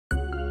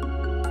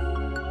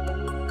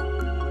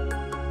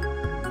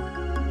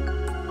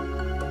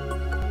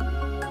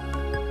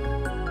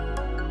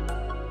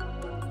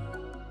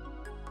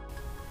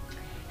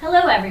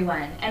Hello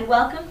everyone, and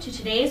welcome to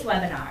today's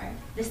webinar,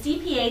 the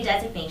CPA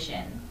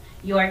Designation,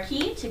 your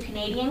key to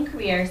Canadian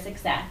career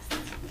success.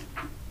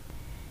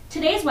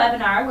 Today's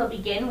webinar will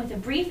begin with a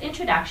brief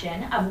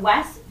introduction of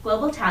WES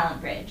Global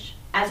Talent Bridge,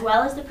 as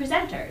well as the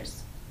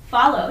presenters,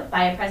 followed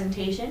by a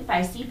presentation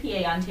by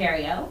CPA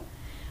Ontario,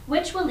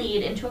 which will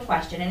lead into a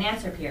question and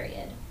answer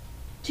period.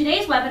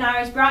 Today's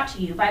webinar is brought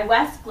to you by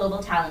WES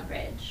Global Talent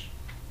Bridge.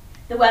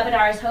 The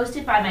webinar is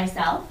hosted by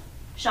myself,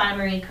 Shauna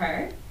Marie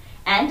Kerr,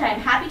 and I'm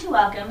happy to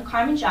welcome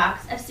Carmen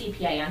Jacques of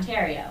CPA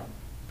Ontario.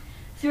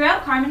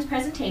 Throughout Carmen's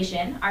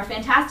presentation, our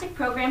fantastic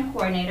program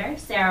coordinator,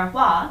 Sarah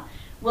Hua,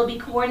 will be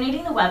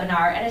coordinating the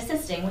webinar and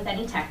assisting with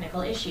any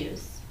technical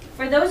issues.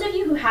 For those of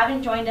you who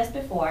haven't joined us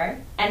before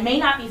and may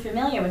not be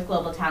familiar with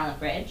Global Talent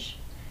Bridge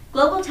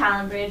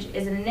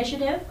is an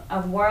initiative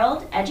of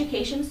World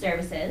Education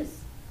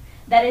Services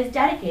that is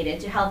dedicated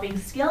to helping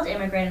skilled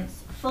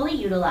immigrants fully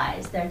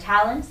utilize their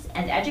talents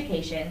and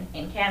education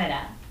in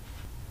Canada.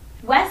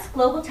 WES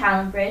Global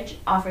Talent Bridge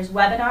offers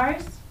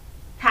webinars,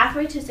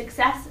 Pathway to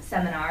Success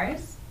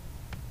seminars,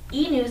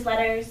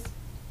 e-newsletters,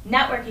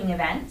 networking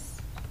events,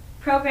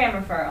 program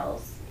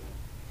referrals.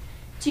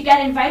 To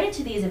get invited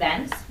to these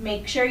events,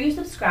 make sure you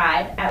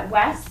subscribe at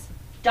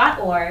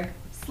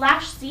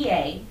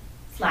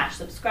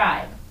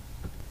wes.org/ca/subscribe.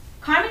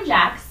 Carmen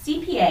Jacques,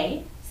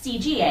 CPA,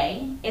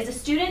 CGA, is a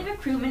student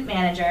recruitment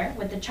manager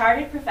with the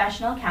Chartered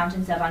Professional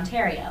Accountants of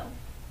Ontario.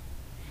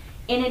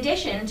 In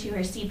addition to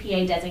her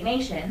CPA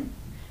designation,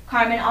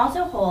 Carmen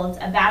also holds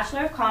a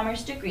Bachelor of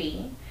Commerce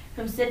degree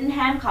from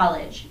Sydenham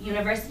College,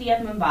 University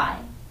of Mumbai.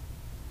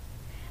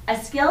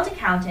 A skilled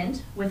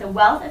accountant with a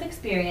wealth of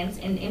experience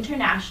in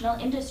international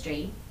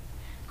industry,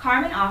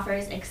 Carmen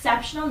offers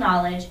exceptional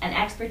knowledge and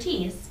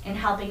expertise in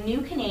helping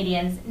new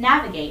Canadians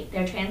navigate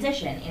their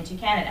transition into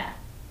Canada.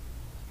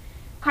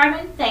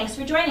 Carmen, thanks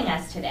for joining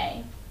us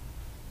today.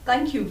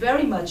 Thank you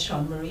very much,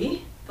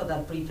 Jean-Marie, for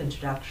that brief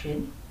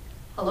introduction.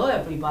 Hello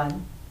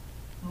everyone,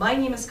 my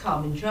name is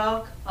Carmen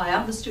Jacques. I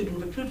am the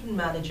Student Recruitment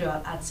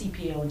Manager at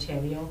CPA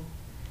Ontario.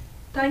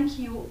 Thank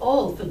you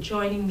all for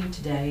joining me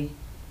today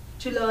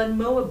to learn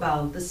more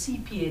about the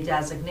CPA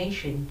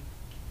designation,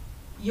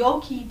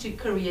 your key to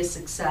career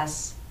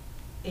success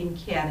in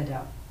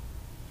Canada.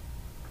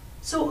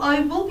 So I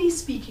will be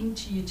speaking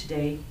to you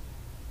today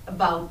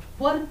about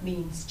what it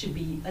means to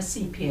be a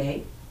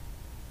CPA,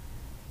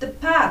 the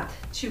path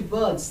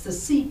towards the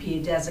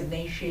CPA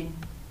designation,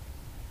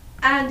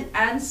 and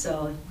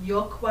answer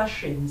your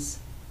questions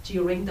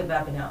during the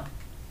webinar.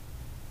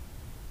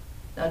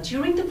 Now,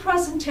 during the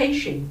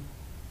presentation,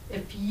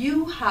 if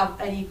you have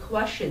any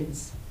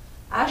questions,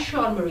 as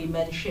Jean-Marie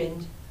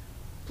mentioned,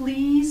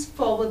 please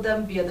forward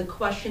them via the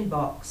question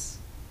box.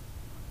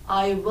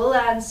 I will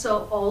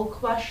answer all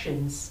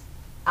questions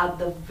at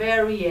the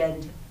very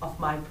end of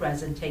my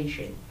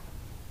presentation.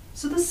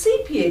 So the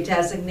CPA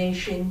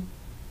designation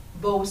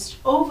boasts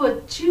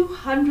over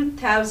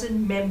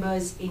 200,000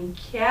 members in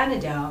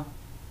Canada,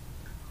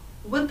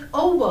 with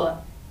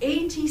over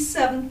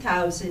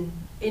 87,000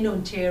 in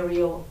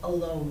Ontario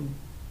alone.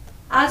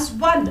 As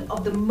one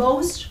of the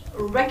most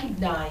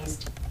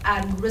recognized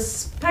and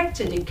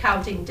respected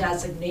accounting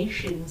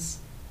designations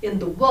in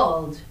the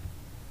world,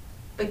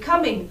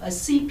 becoming a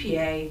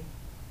CPA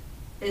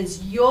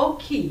is your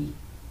key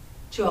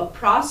to a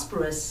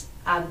prosperous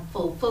and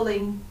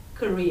fulfilling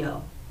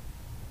career.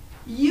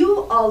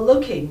 You are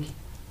looking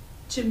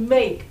to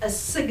make a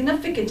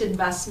significant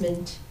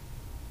investment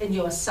in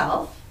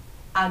yourself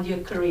and your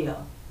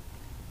career.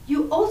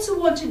 You also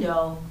want to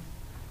know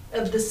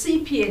if the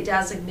CPA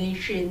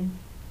designation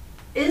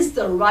is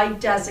the right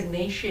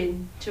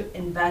designation to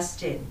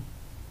invest in.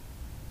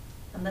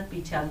 And let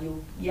me tell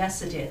you,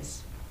 yes it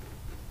is.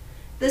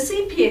 The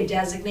CPA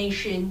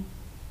designation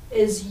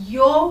is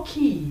your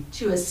key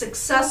to a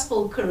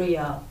successful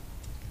career.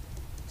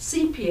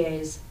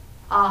 CPAs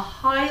are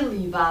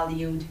highly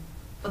valued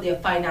for their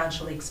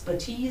financial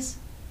expertise,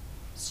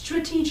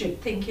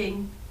 strategic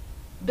thinking,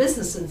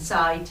 business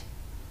insight,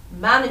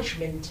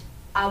 management,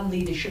 and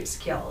leadership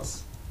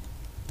skills.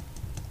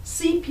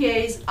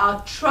 CPAs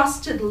are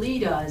trusted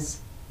leaders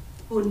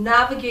who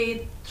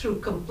navigate through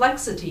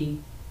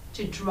complexity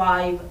to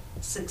drive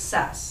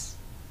success.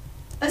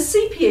 A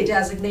CPA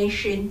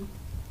designation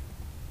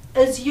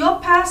is your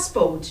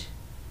passport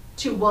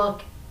to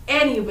work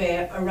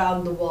anywhere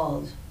around the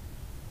world.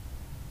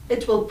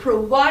 It will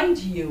provide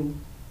you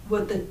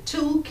with a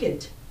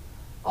toolkit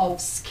of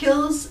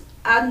skills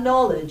and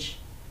knowledge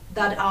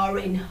that are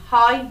in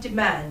high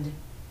demand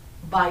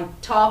by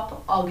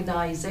top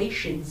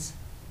organizations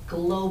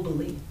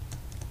globally.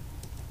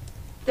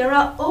 There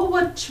are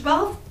over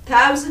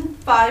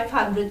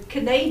 12,500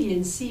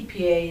 Canadian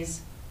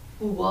CPAs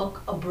who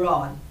work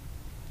abroad,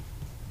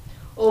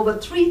 over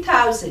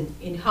 3,000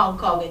 in Hong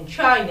Kong and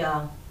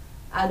China,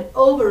 and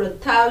over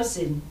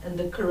 1,000 in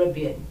the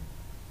Caribbean.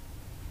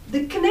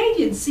 The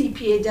Canadian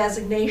CPA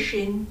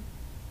designation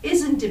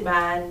is in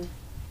demand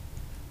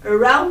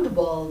around the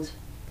world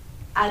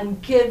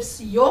and gives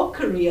your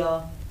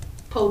career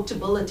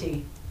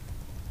portability.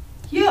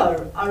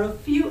 Here are a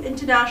few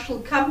international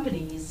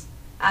companies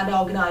and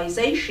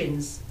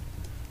organizations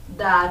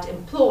that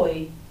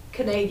employ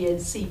Canadian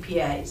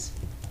CPAs.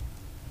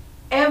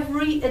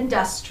 Every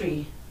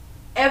industry,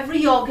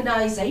 every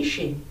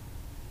organization,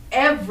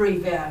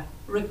 everywhere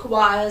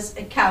requires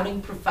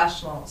accounting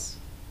professionals.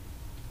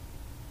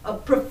 A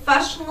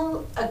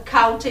professional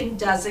accounting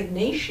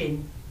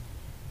designation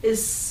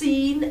is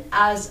seen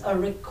as a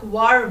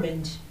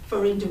requirement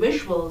for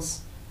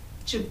individuals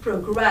to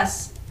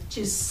progress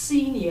to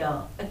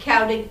senior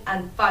accounting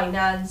and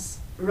finance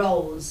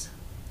roles.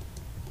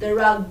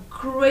 There are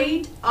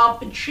great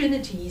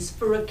opportunities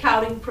for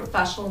accounting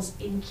professionals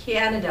in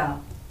Canada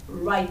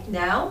right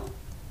now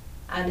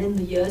and in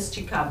the years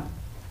to come.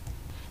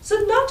 So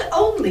not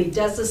only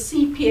does the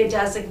CPA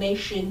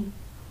designation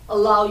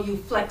allow you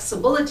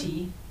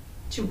flexibility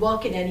to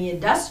work in any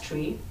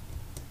industry,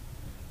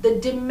 the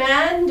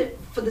demand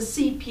for the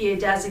CPA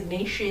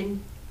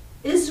designation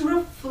is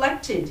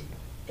reflected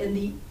in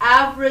the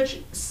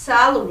average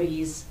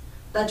salaries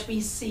that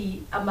we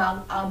see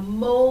among our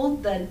more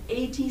than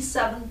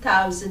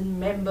 87,000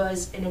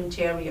 members in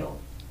Ontario.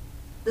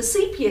 The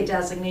CPA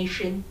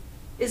designation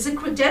is a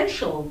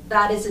credential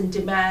that is in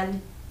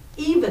demand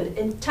even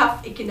in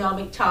tough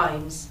economic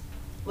times,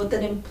 with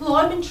an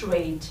employment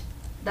rate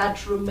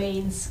that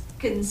remains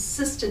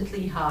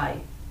consistently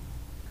high.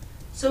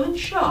 So in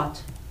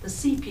short, the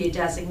CPA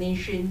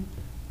designation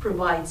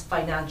provides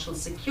financial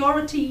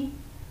security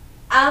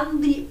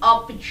and the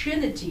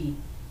opportunity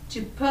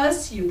to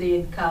pursue the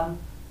income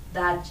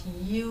that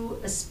you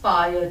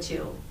aspire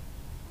to.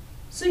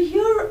 So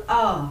here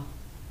are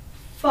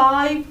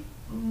 5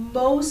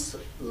 most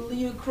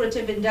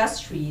lucrative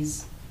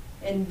industries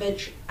in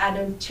which an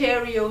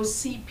Ontario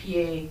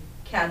CPA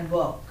can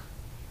work.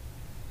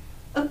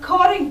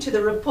 According to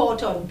the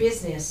report on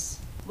Business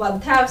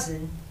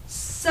 1000,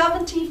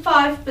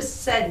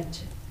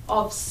 75%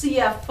 of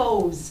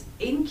CFOs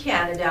in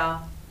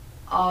Canada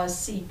are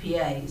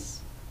CPAs.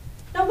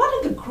 Now, one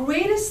of the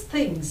greatest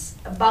things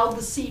about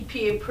the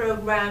CPA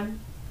program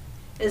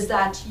is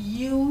that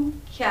you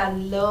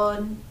can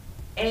learn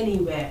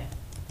anywhere.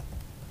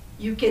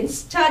 You can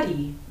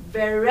study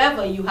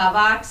wherever you have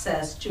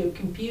access to a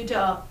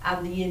computer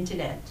and the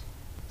internet.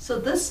 So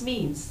this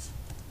means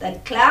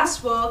that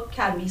classwork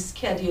can be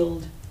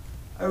scheduled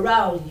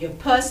around your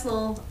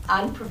personal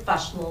and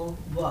professional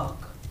work.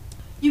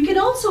 You can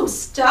also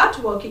start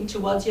working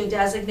towards your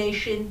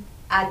designation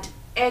at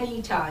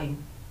any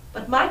time.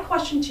 But my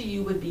question to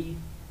you would be,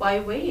 why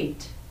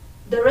wait?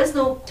 There is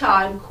no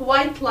time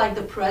quite like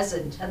the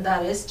present, and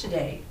that is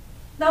today.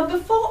 Now,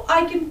 before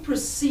I can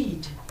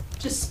proceed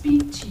to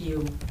speak to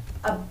you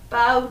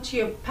about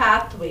your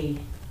pathway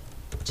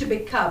to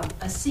become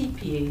a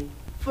CPA,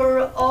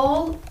 for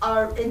all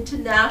our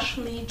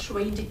internationally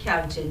trained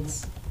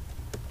accountants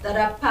that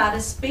are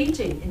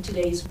participating in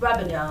today's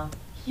webinar,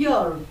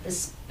 here is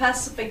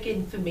specific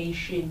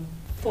information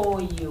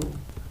for you.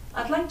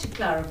 I'd like to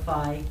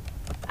clarify,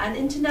 an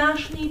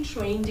internationally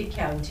trained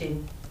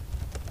accountant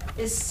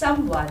is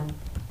someone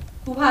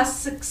who has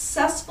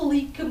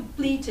successfully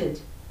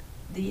completed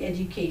the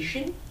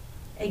education,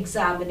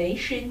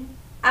 examination,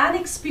 and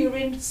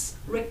experience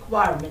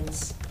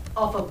requirements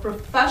of a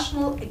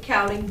professional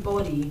accounting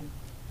body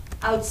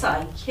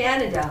outside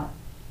Canada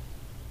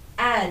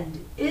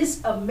and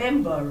is a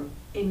member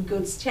in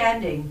good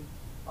standing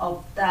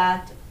of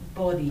that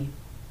body.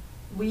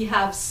 We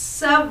have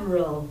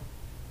several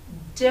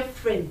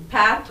different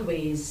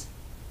pathways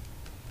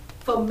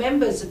for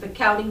members of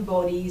accounting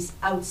bodies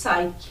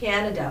outside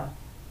Canada,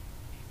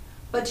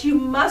 but you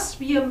must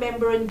be a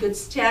member in good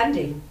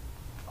standing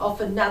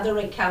of another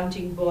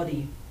accounting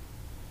body.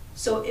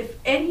 So if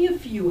any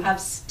of you have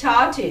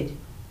started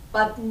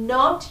but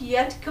not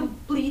yet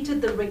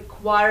completed the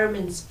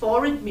requirements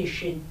for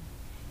admission,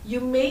 you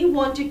may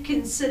want to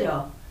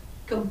consider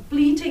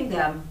completing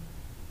them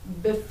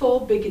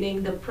before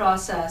beginning the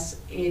process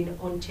in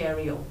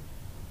Ontario.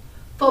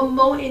 For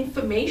more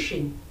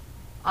information,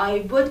 I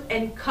would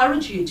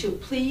encourage you to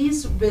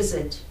please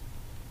visit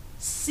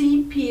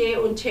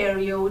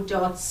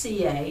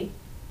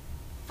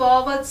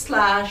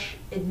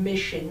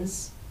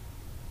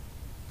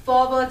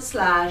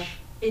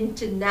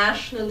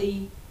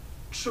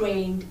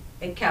trained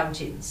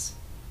accountants.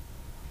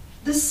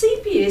 The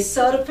CPA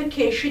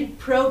certification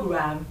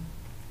program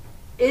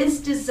is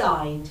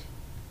designed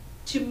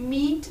to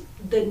meet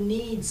the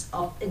needs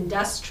of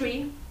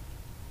industry,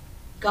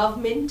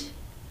 government,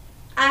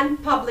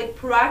 and public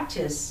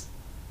practice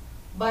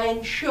by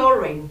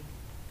ensuring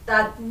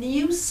that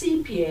new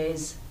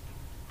CPAs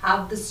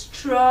have the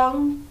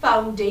strong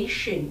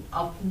foundation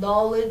of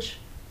knowledge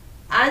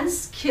and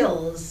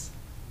skills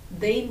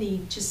they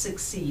need to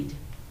succeed.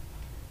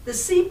 The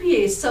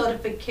CPA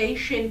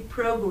certification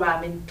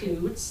program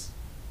includes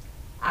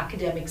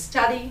academic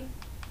study,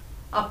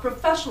 a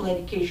professional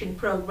education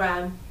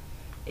program,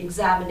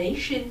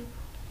 examination,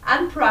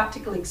 and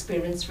practical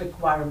experience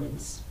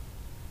requirements.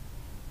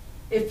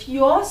 If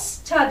your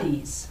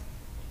studies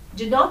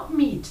do not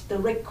meet the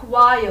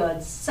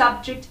required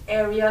subject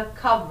area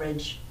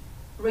coverage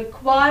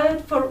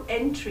required for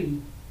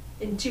entry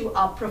into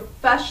our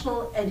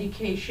professional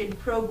education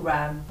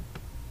program,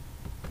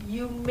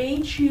 you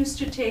may choose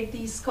to take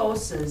these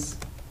courses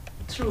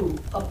through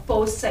a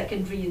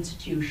post-secondary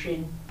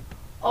institution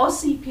or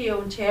CPA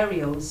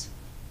Ontario's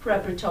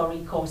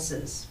preparatory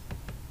courses.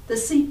 The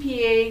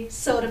CPA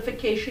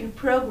certification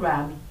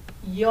program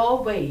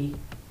your way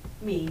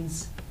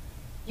means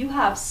you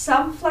have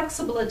some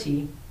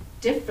flexibility,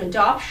 different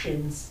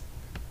options,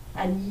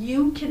 and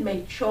you can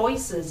make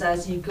choices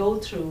as you go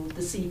through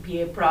the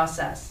CPA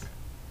process.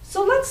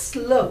 So let's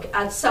look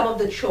at some of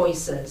the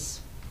choices.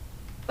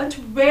 But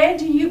where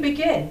do you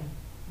begin?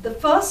 The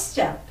first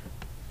step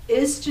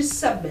is to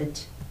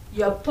submit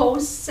your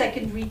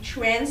post-secondary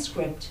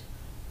transcript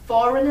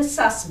for an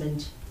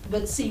assessment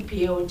with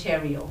CPA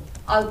Ontario.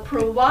 I'll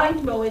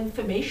provide more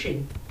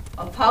information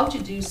of how to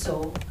do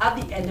so at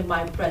the end of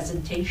my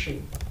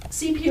presentation.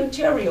 CPA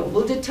Ontario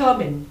will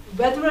determine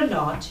whether or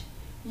not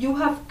you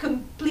have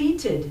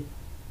completed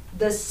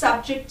the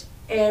subject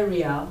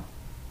area,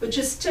 which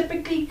is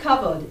typically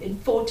covered in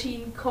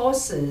 14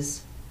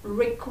 courses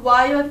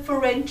required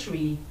for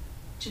entry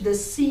to the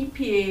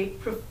CPA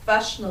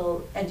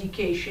Professional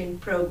Education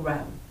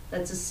Program.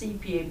 That's a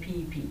CPA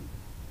PP.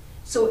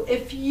 So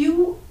if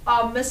you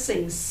are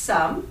missing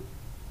some,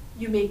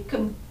 you may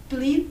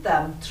complete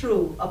them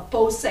through a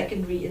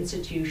post-secondary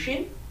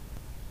institution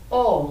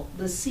or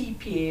the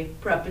CPA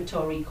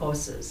preparatory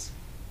courses.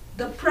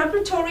 The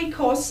preparatory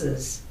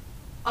courses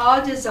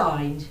are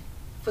designed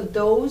for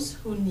those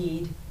who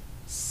need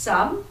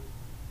some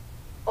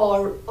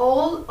or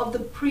all of the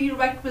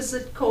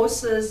prerequisite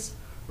courses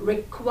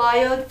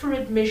required for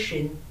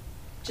admission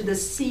to the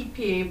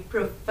CPA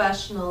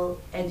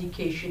Professional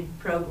Education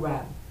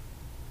Program.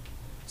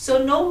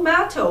 So no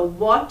matter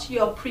what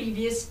your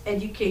previous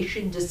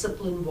education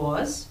discipline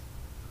was,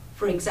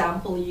 for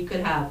example, you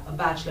could have a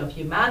Bachelor of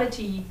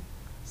Humanity,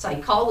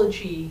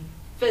 Psychology,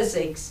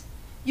 Physics,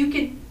 you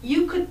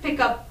could pick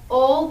up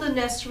all the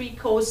necessary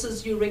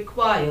courses you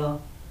require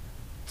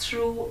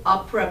through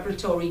our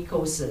preparatory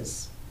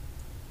courses.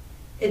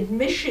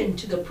 Admission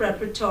to the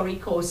preparatory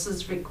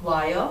courses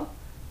require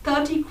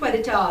 30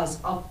 credit hours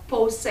of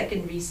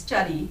post-secondary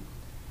study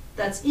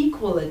that's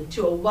equivalent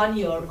to a 1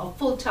 year of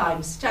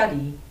full-time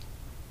study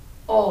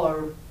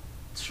or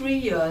 3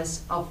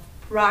 years of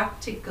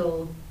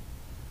practical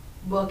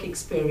work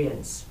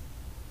experience.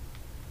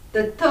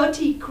 The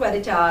 30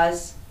 credit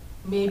hours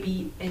may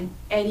be in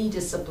any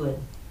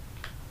discipline.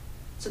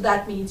 So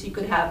that means you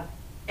could have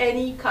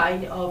any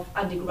kind of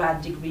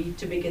undergrad degree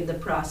to begin the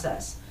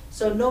process.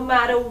 So no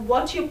matter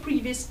what your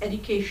previous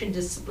education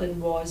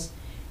discipline was,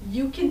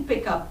 you can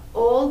pick up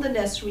all the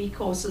necessary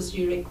courses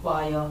you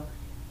require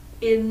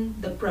in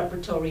the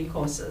preparatory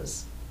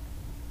courses.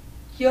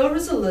 Here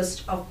is a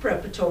list of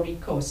preparatory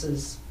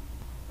courses.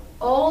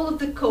 All of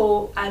the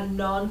core and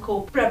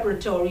non-core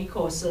preparatory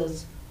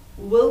courses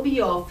will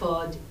be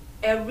offered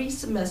every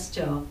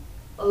semester,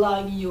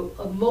 allowing you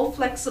a more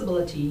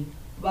flexibility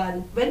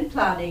when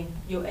planning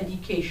your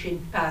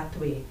education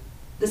pathway.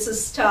 This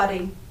is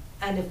starting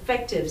an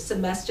effective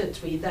semester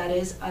 3, that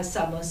is a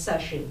summer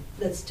session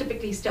that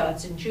typically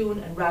starts in June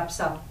and wraps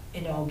up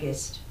in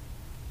August.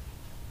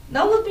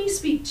 Now let me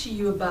speak to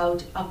you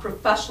about our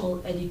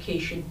professional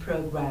education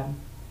program.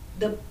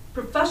 The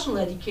professional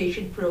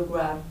education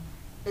program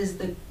is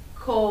the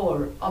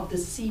core of the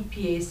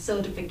CPA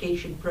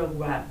certification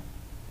program.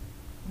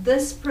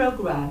 This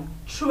program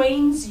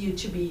trains you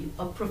to be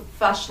a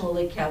professional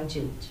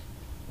accountant.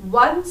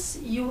 Once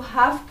you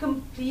have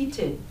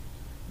completed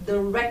the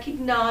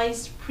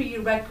recognized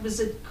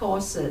prerequisite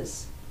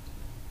courses,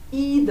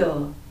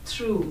 either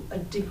through a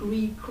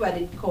degree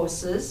credit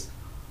courses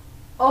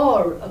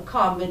or a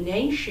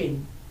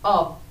combination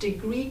of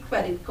degree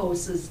credit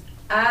courses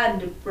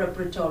and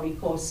preparatory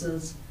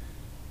courses,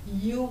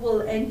 you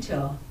will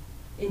enter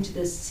into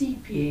the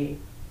CPA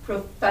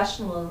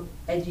Professional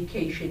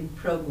Education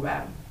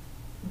Program.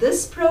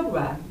 This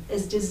program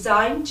is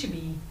designed to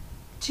be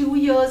 2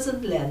 years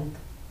in length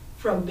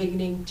from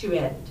beginning to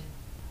end.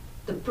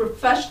 The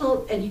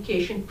Professional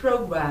Education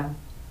Program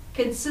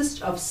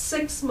consists of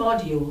 6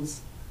 modules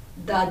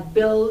that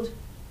build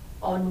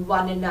on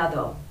one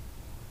another.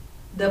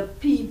 The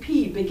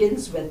PP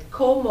begins with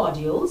core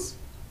modules,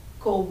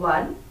 Core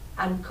 1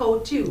 and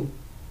Core 2,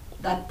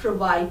 that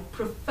provide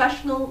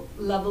professional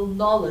level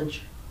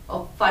knowledge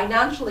of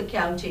financial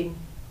accounting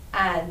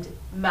and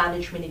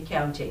management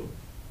accounting.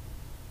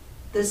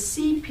 The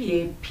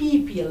CPA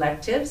PP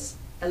electives,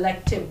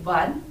 Elective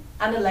 1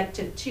 and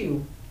Elective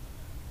 2,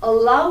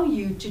 allow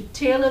you to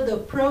tailor the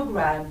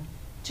program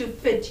to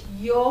fit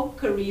your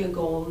career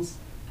goals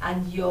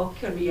and your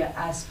career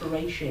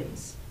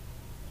aspirations.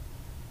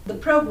 The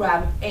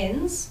program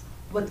ends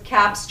with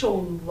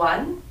Capstone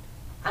 1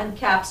 and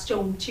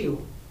Capstone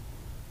 2.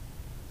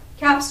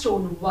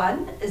 Capstone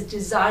 1 is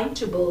designed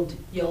to build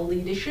your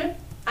leadership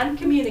and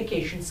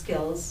communication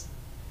skills,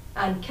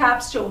 and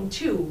Capstone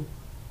 2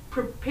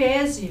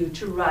 prepares you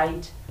to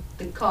write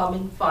the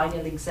common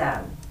final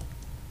exam.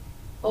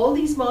 All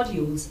these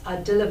modules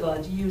are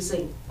delivered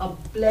using a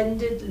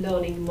blended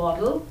learning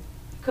model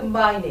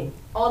combining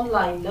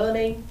online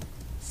learning,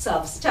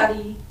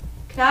 self-study,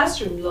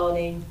 classroom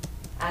learning,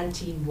 and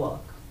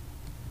teamwork.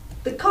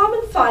 The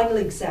common final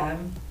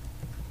exam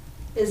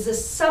is a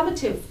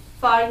summative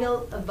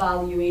final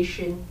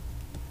evaluation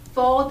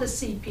for the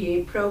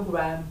CPA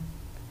program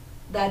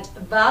that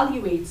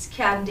evaluates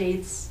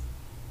candidates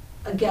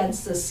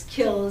against the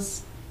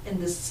skills in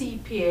the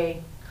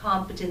CPA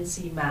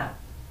competency map.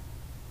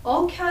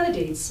 All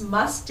candidates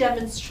must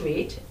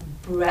demonstrate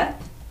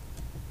breadth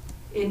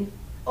in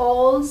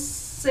all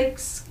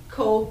 6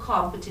 core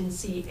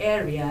competency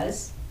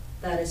areas,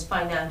 that is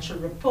financial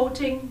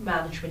reporting,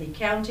 management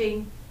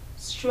accounting,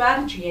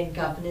 strategy and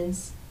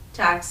governance,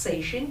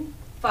 taxation,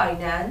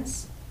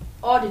 finance,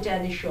 audit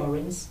and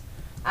assurance,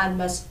 and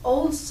must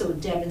also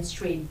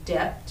demonstrate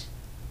depth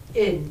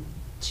in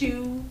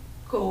 2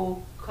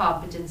 core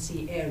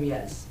competency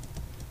areas.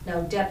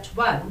 Now, depth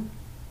 1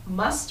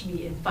 must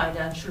be in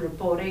financial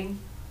reporting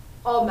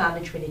or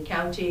management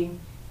accounting.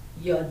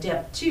 Your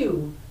depth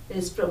 2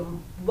 is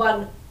from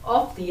one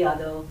of the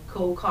other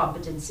core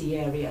competency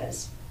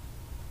areas.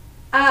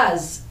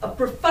 As a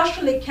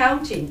professional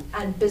accounting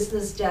and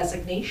business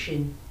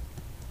designation,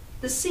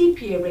 the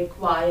CPA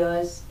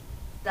requires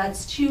that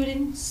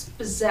students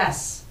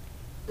possess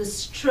the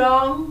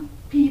strong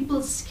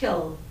people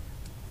skill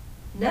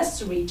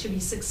necessary to be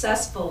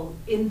successful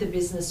in the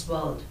business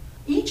world.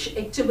 Each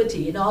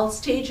activity in all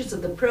stages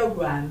of the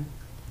program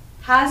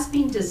has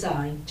been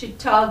designed to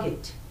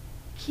target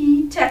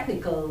key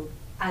technical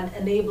and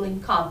enabling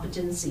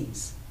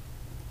competencies.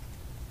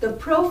 The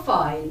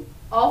profile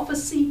of a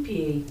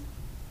CPA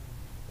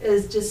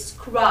is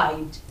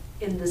described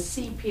in the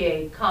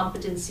CPA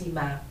competency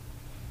map.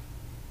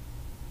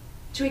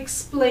 To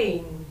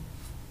explain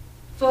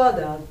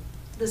further,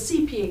 the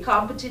CPA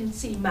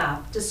competency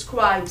map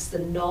describes the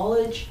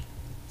knowledge,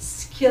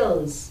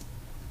 skills,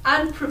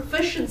 and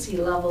proficiency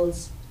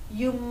levels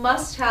you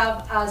must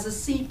have as a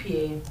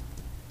CPA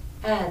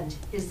and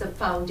is the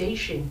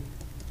foundation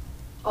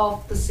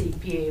of the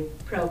CPA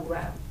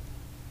program.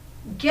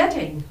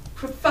 Getting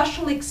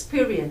professional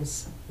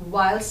experience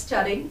while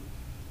studying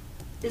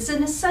is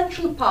an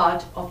essential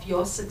part of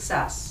your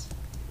success.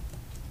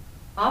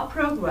 Our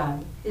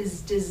program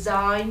is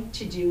designed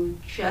to do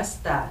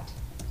just that,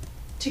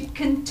 to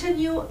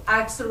continue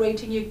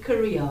accelerating your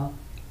career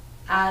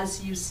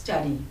as you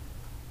study.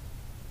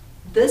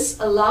 This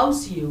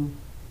allows you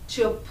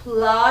to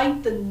apply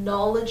the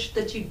knowledge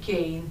that you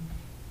gain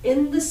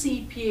in the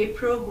CPA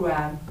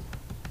program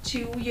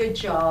to your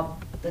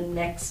job the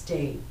next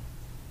day.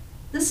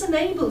 This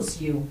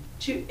enables you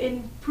to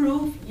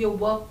improve your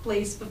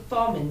workplace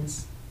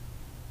performance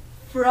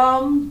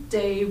from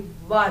day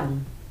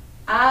one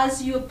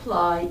as you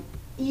apply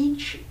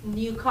each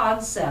new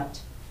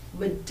concept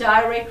with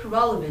direct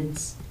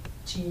relevance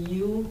to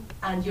you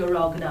and your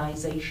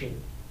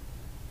organization.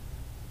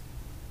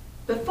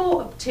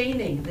 Before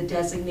obtaining the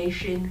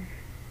designation,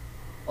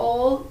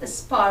 all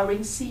aspiring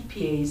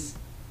CPAs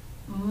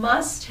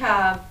must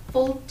have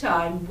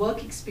full-time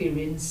work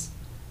experience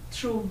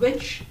through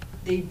which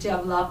they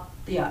develop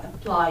their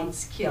applied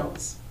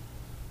skills.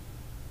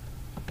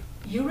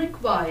 You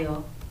require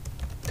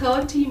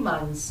 30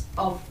 months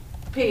of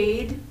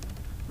paid,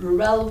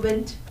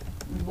 relevant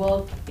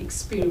work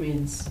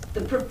experience.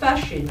 The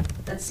profession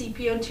that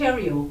CPA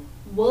Ontario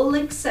will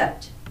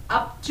accept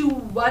up to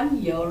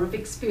 1 year of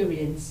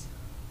experience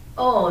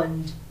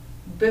earned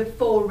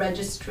before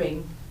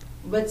registering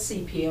with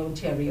CPA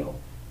Ontario.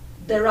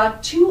 There are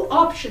 2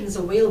 options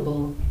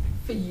available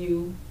for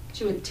you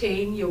to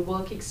attain your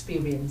work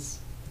experience.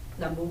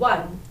 Number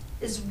 1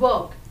 is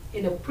work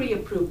in a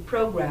pre-approved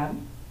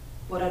program,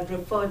 what I'd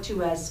refer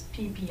to as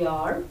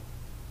PPR,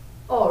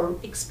 or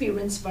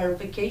experience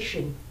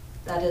verification,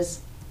 that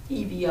is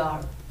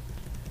EVR.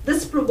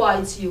 This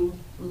provides you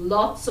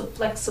lots of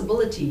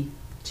flexibility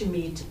to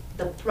meet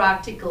the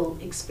practical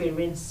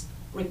experience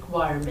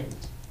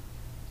requirement.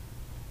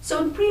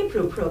 So in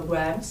pre-approved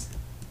programs,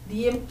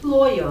 the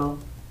employer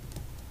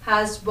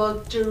has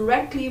worked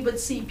directly with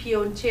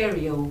CPA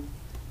Ontario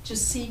to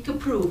seek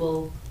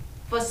approval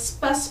for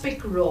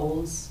specific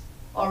roles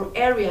or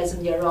areas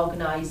in their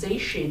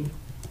organization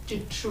to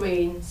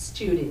train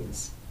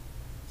students.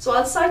 So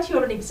I'll cite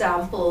here an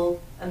example,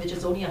 and which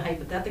is only a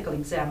hypothetical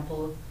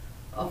example,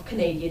 of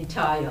Canadian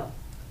Tire.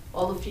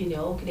 All of you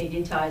know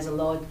Canadian Tire is a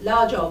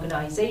large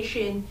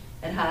organization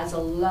and has a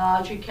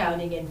large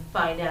accounting and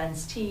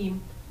finance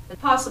team,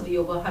 with possibly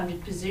over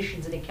 100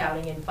 positions in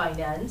accounting and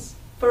finance.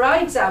 For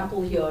our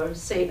example here,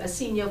 say a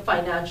senior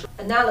financial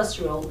analyst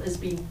role is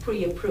being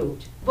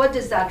pre-approved. What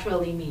does that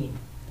really mean?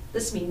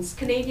 This means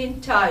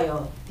Canadian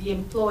Tire, the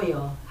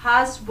employer,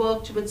 has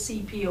worked with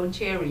CPA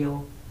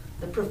Ontario,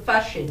 the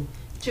profession,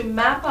 to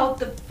map out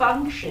the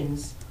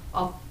functions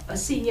of a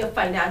senior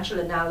financial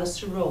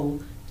analyst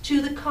role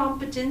to the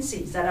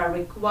competencies that are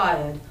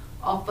required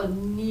of a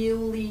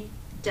newly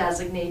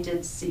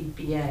designated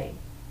CPA.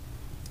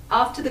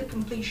 After the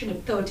completion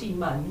of 30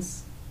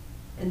 months,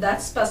 in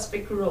that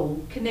specific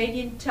role,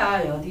 Canadian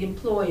Tire, the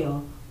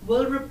employer,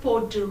 will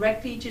report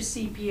directly to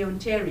CPA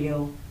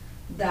Ontario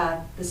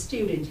that the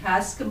student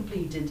has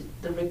completed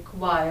the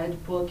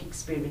required work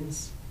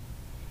experience.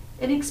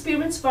 In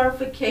experience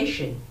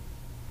verification,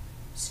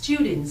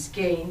 students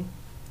gain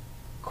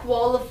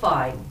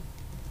qualifying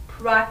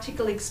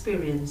practical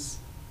experience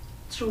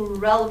through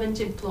relevant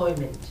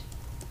employment.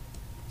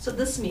 So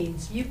this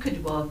means you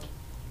could work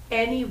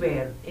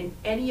anywhere in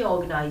any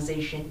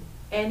organization,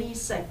 any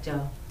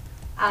sector,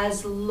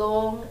 as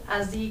long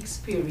as the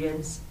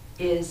experience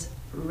is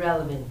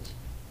relevant.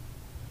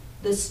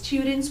 The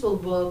students will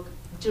work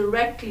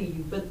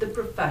directly with the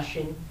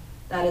profession,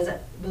 that is,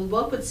 will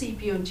work with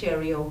CPA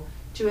Ontario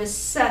to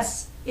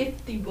assess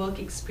if the work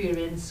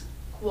experience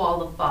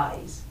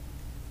qualifies.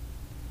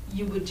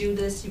 You would do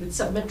this, you would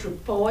submit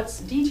reports,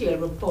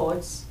 detailed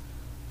reports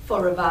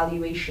for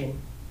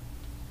evaluation.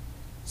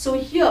 So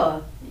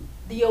here,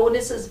 the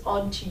onus is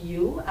on to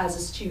you as a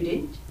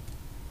student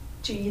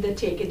to either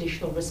take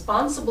additional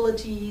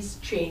responsibilities,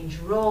 change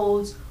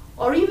roles,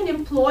 or even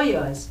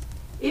employers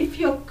if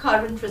your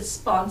current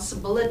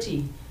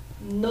responsibility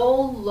no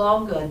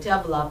longer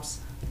develops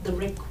the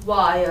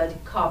required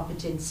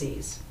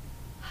competencies.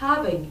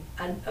 Having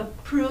an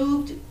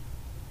approved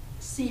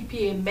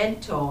CPA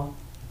mentor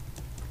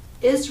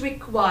is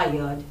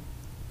required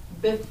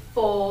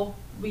before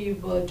we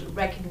would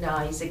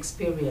recognize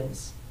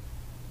experience.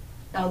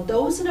 Now,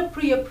 those in a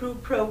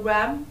pre-approved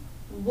program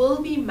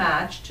will be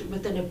matched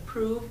with an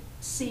approved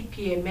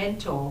CPA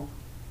mentor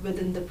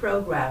within the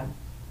program.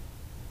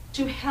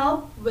 To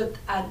help with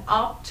an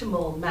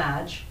optimal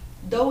match,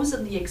 those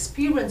in the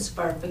experience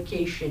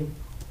verification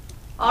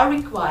are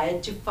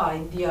required to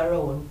find their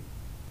own.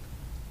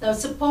 Now,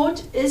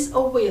 support is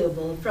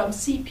available from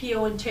CPA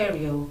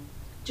Ontario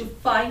to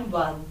find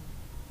one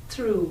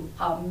through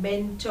our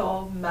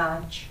Mentor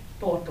Match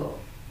portal.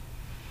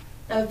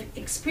 Now, if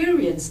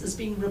experience is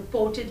being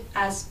reported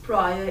as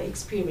prior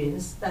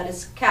experience, that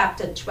is capped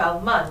at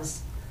 12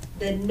 months,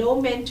 then no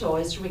mentor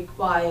is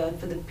required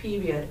for the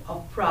period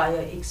of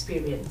prior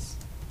experience.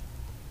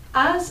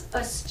 As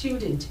a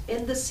student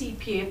in the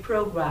CPA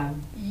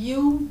program,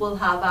 you will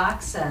have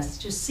access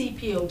to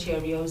CPA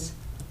Ontario's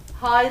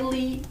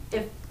highly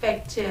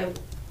effective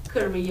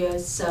career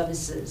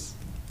services.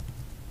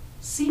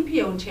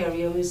 CPA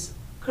Ontario's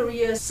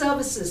career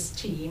services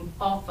team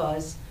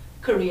offers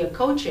career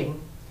coaching,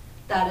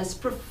 that is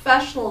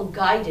professional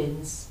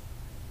guidance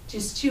to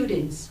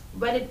students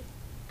when it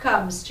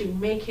comes to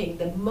making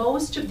the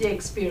most of their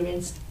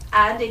experience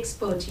and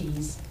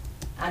expertise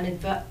and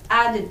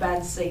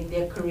advancing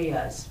their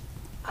careers.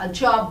 A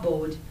job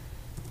board,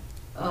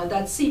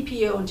 that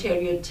CPA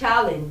Ontario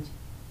Talent,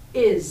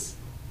 is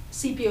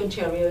CPA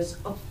Ontario's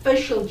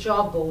official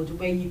job board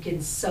where you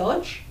can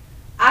search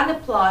and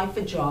apply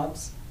for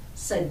jobs,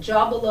 set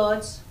job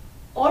alerts,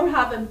 or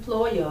have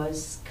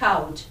employers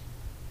scout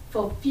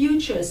for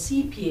future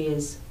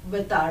CPAs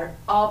with our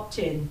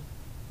opt-in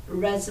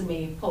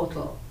resume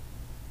portal.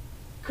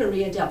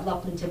 Career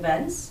development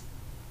events.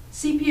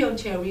 CPA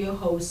Ontario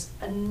hosts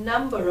a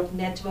number of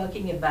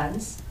networking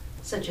events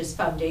such as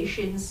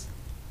Foundations,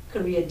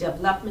 Career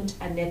Development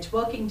and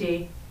Networking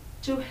Day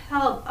to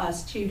help our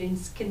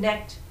students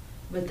connect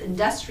with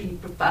industry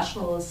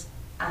professionals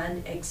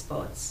and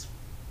experts.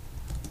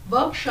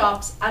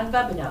 Workshops and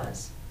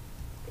webinars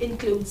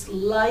includes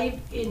live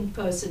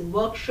in-person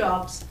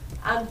workshops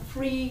and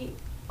free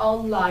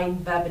online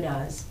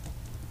webinars.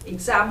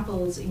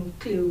 Examples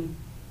include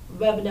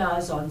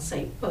webinars on,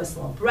 say,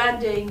 personal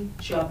branding,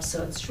 job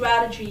search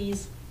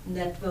strategies,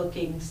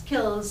 networking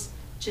skills,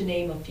 to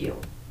name a few.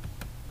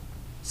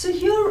 So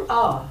here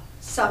are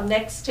some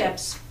next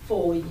steps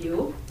for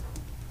you.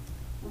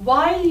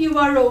 While you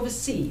are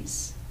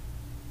overseas,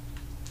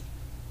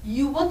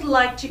 you would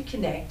like to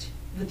connect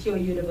with your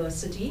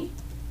university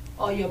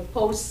or your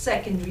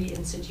post-secondary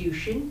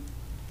institution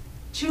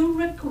to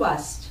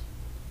request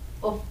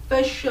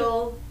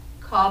official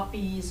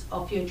copies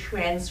of your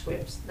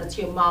transcripts, that's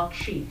your mark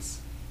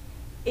sheets,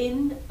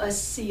 in a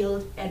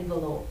sealed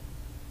envelope.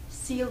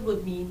 Sealed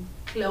would mean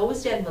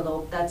closed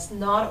envelope that's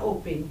not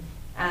open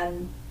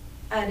and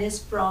is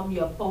from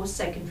your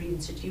post-secondary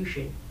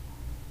institution.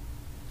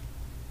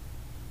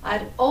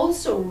 I'd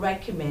also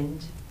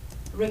recommend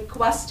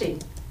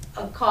requesting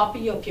a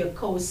copy of your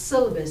course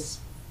syllabus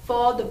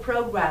for the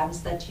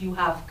programs that you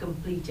have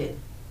completed.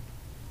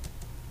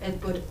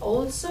 It would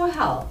also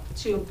help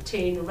to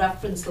obtain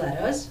reference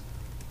letters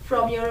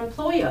from your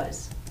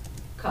employers,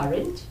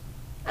 current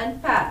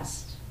and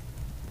past.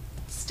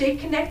 Stay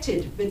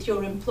connected with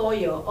your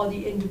employer or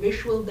the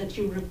individual that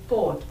you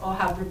report or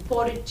have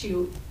reported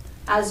to,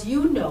 as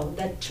you know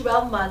that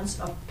 12 months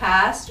of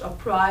past or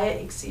prior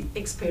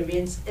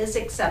experience is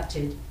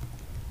accepted.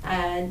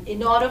 And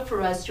in order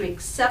for us to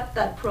accept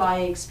that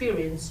prior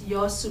experience,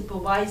 your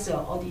supervisor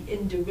or the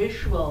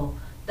individual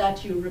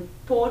that you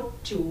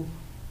report to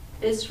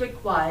is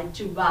required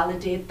to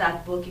validate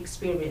that work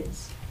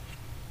experience.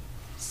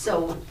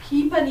 So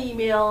keep an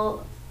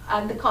email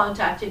and the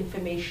contact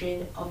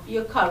information of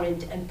your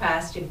current and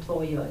past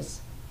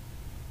employers.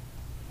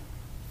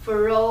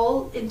 For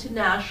all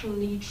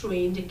internationally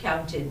trained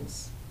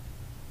accountants,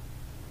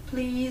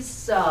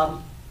 please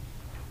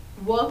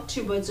work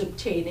towards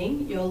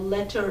obtaining your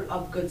letter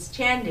of good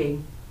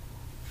standing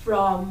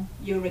from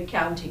your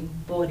accounting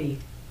body.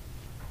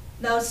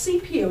 Now,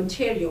 CPA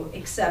Ontario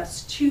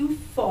accepts two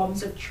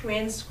forms of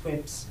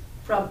transcripts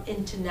from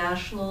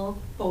international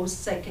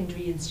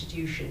post-secondary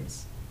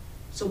institutions.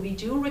 So we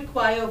do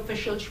require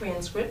official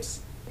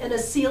transcripts in a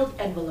sealed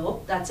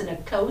envelope, that's in a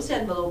closed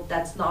envelope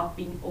that's not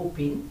being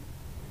opened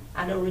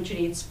and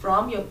originates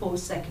from your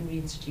post-secondary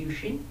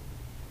institution.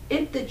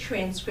 If the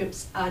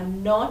transcripts are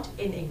not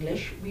in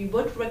English, we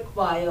would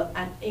require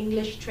an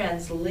English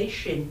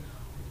translation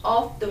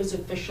of those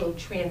official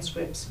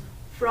transcripts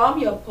from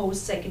your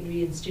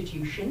post-secondary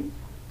institution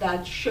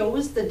that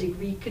shows the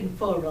degree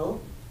conferral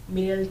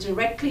mailed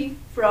directly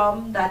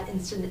from that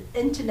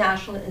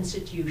international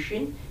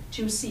institution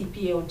to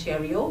CPA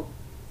Ontario.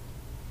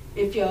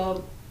 If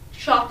you're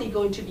shortly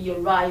going to be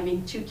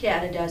arriving to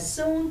Canada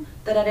soon,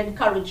 then I'd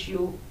encourage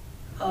you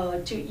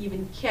to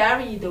even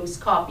carry those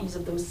copies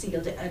of those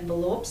sealed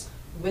envelopes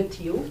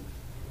with you.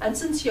 And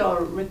since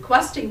you're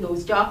requesting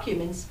those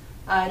documents,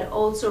 I'd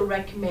also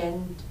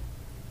recommend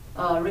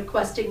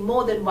requesting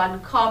more than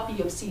one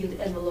copy of sealed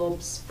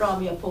envelopes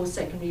from your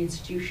post-secondary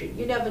institution.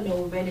 You never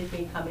know when it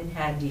may come in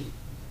handy.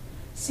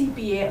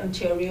 CPA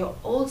Ontario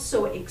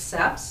also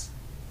accepts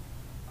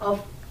a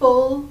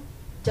full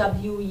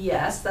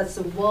WES, that's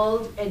the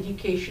World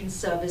Education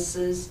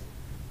Services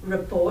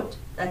report.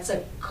 That's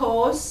a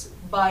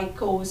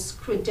course-by-course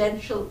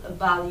credential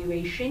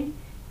evaluation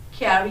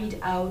carried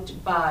out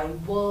by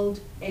World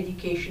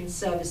Education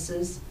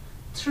Services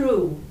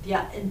through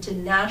their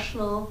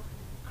International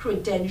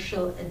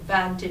Credential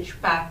Advantage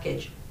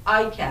Package,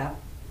 ICAP.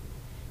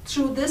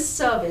 Through this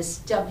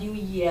service,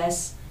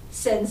 WES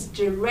sends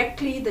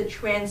directly the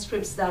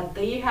transcripts that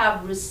they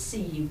have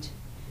received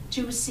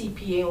to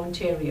CPA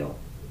Ontario.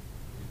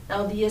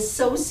 Now, the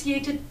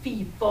associated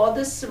fee for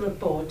this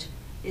report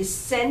is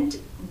sent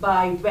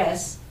by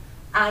WES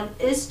and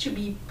is to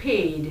be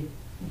paid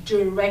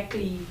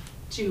directly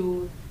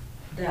to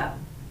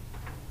them.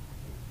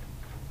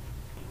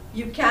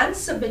 You can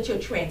submit your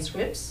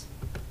transcripts,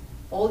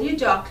 all your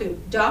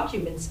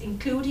documents,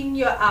 including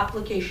your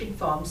application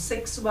form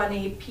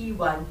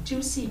 61A-P1 to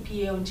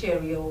CPA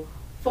Ontario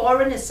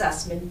for an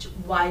assessment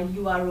while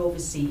you are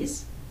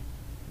overseas.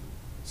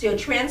 So your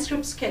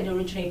transcripts can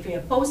originate from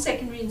your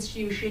post-secondary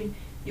institution.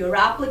 Your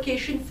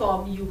application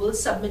form you will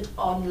submit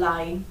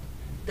online.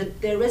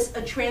 There is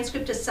a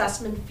transcript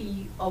assessment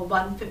fee of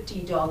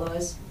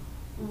 $150.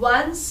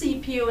 Once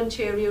CPA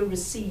Ontario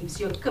receives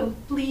your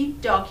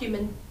complete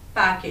document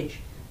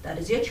package, that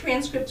is your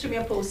transcripts from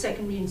your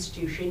post-secondary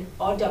institution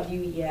or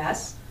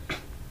WES,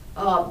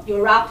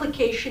 your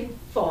application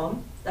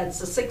form, that's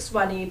the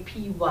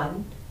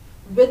 61A-P1,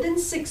 within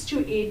 6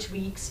 to 8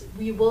 weeks,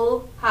 we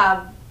will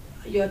have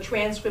your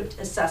transcript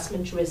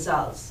assessment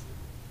results.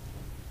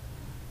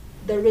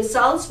 The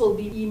results will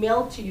be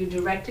emailed to you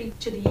directly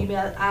to the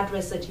email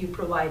address that you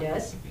provide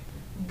us.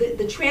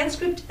 The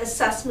transcript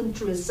assessment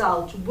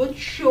result would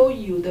show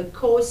you the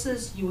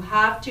courses you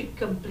have to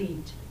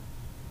complete.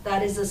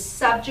 That is a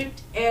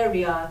subject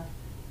area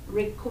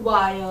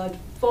required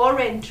for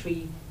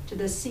entry to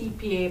the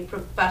CPA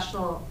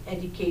professional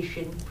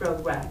education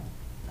program.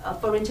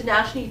 For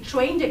internationally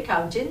trained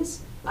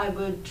accountants, I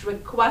would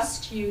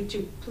request you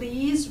to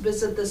please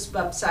visit this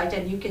website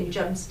and you can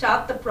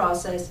jumpstart the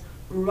process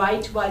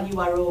right while you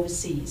are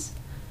overseas.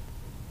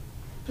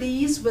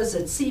 Please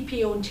visit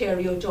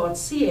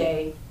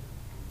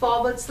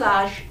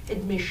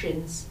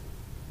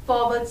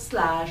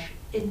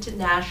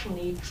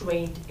cpaontario.ca/admissions/internationally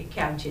trained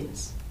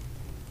accountants.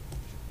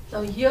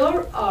 Now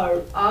here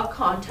are our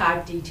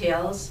contact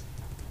details.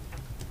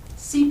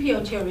 CPA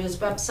Ontario's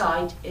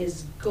website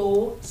is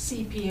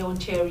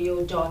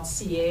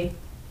gocpaontario.ca.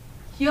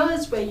 Here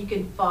is where you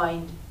can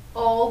find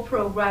all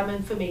program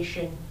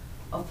information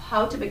of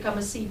how to become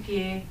a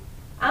CPA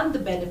and the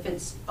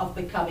benefits of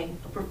becoming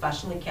a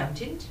professional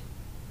accountant.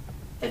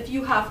 If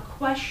you have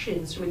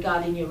questions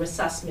regarding your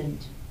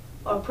assessment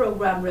or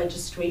program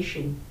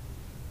registration,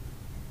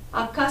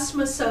 our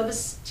customer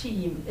service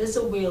team is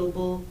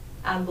available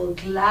and will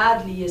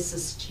gladly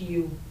assist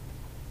you.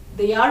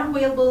 They are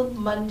available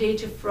Monday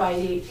to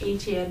Friday,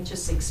 8 a.m. to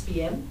 6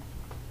 p.m.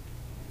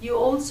 You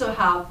also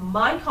have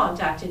my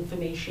contact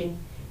information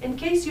in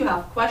case you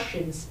have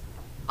questions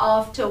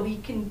after we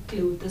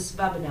conclude this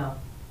webinar.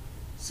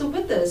 So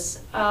with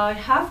this, I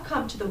have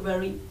come to the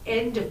very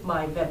end of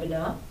my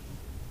webinar.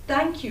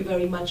 Thank you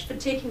very much for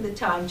taking the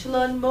time to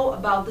learn more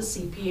about the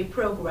CPA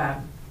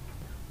program.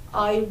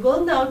 I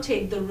will now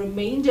take the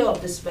remainder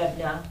of this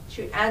webinar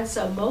to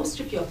answer most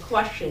of your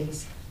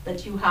questions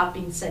that you have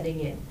been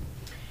sending in.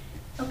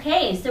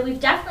 Okay, so we've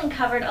definitely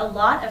covered a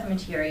lot of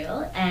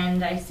material,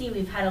 and I see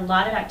we've had a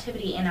lot of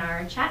activity in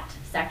our chat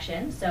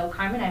section. So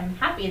Carmen, I'm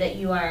happy that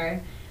you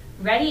are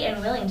ready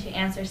and willing to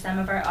answer some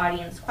of our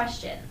audience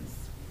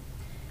questions.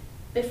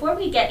 Before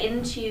we get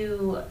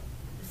into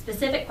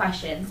specific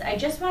questions, I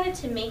just wanted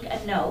to make a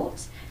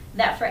note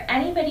that for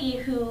anybody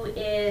who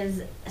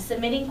is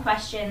submitting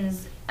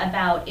questions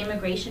about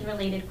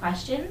immigration-related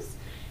questions,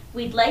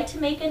 We'd like to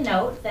make a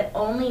note that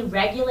only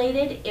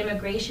regulated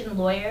immigration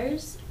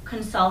lawyers,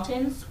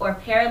 consultants, or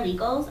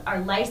paralegals are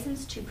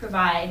licensed to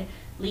provide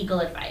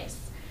legal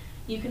advice.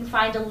 You can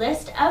find a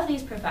list of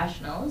these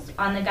professionals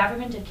on the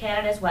Government of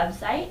Canada's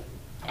website,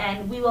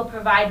 and we will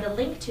provide the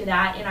link to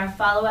that in our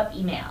follow-up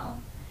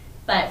email.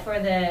 But for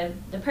the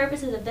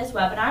purposes of this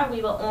webinar,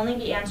 we will only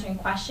be answering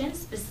questions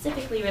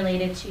specifically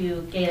related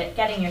to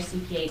getting your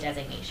CPA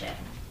designation.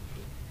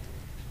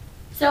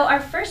 So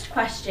our first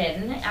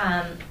question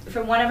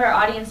from one of our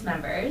audience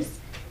members,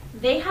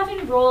 they have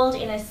enrolled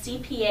in a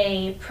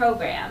CPA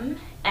program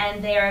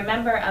and they are a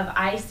member of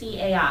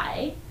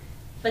ICAI,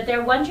 but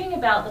they're wondering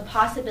about the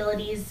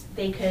possibilities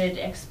they could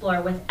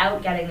explore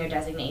without getting their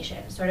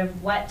designation. Sort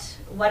of what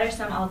are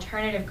some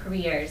alternative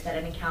careers that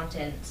an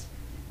accountant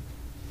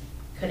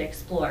could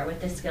explore with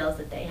the skills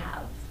that they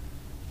have?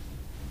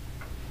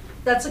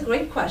 That's a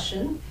great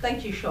question.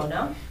 Thank you,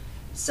 Shona.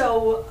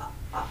 So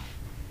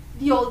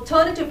the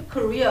alternative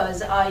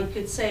careers, I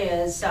could say,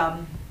 is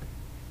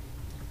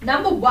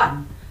number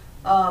one,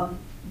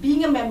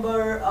 being a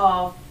member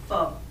of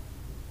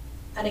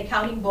an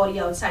accounting body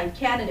outside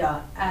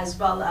Canada, as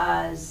well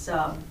as,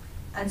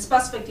 and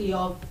specifically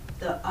of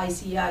the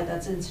ICAI,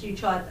 that's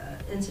Institute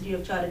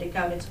of Chartered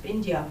Accountants of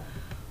India.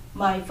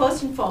 My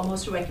first and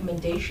foremost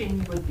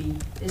recommendation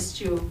is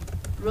to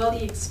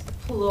really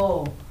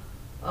explore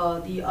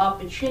the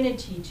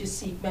opportunity to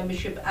seek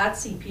membership at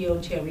CPA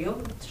Ontario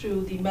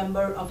through the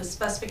member of a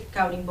specific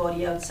accounting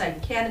body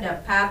outside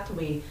Canada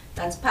pathway.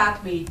 That's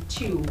pathway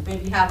 2, where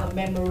we have a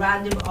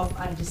memorandum of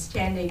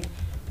understanding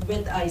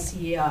with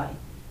ICAI.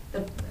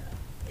 The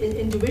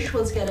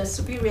individuals get a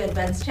superior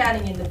advanced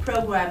standing in the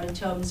program in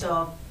terms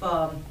of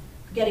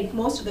getting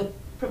most of the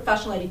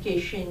professional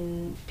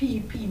education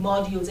PEP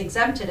modules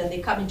exempted, and they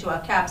come into our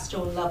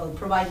capstone level,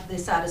 provided they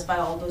satisfy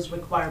all those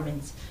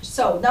requirements.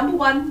 So number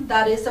one,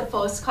 that is the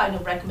first kind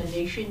of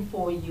recommendation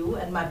for you,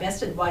 and my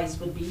best advice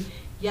would be,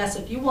 yes,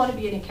 if you want to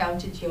be an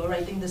accountant here,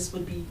 I think this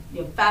would be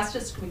your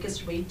fastest,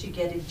 quickest way to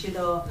get into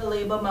the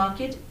labor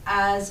market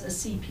as a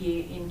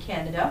CPA in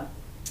Canada.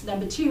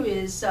 Number two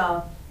is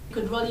you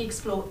could really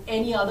explore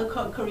any other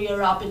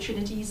career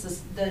opportunities.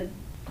 The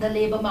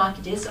labor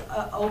market is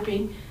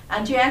open.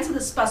 And to answer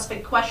the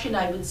specific question,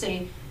 I would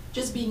say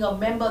just being a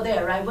member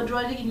there, I would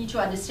really need to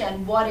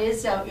understand what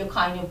is your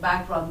kind of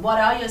background, what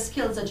are your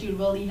skills that you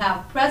really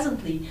have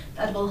presently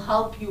that will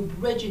help you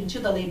bridge into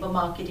the labor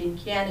market in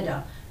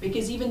Canada.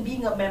 Because even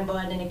being a member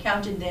and an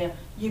accountant there,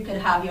 you could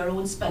have your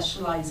own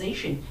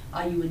specialization.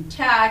 Are you in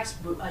tax?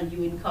 Are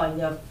you in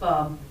kind of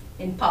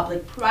in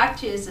public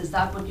practice? Is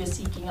that what you're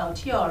seeking out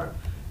here,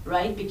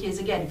 right? Because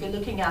again, if you're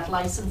looking at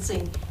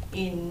licensing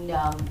in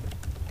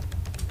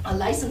a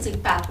licensing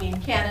pathway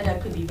in Canada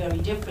could be very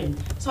different.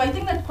 So I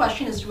think that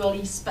question is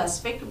really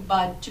specific,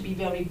 but to be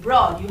very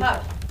broad, you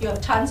have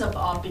tons of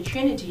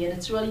opportunity, and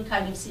it's really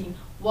kind of seeing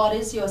what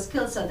is your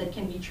skill set that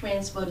can be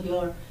transferred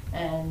here,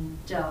 and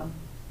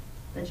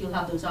that you'll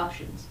have those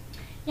options.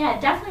 Yeah,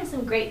 definitely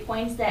some great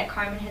points that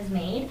Carmen has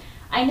made.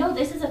 I know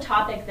this is a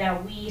topic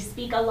that we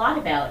speak a lot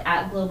about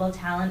at Global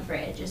Talent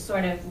Bridge, is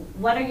sort of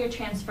what are your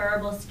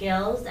transferable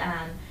skills,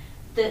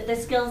 the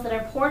skills that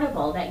are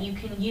portable that you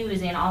can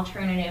use in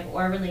alternative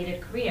or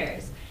related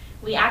careers.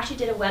 We actually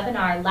did a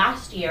webinar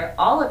last year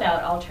all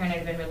about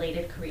alternative and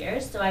related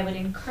careers, so I would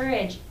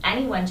encourage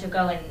anyone to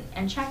go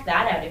and check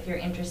that out if you're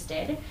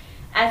interested.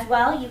 As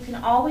well, you can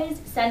always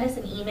send us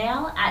an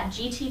email at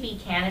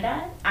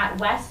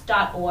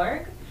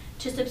gtbcanada@wes.org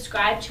to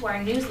subscribe to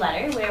our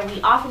newsletter, where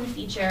we often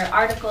feature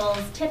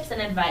articles, tips, and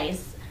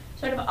advice,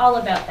 sort of all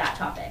about that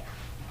topic.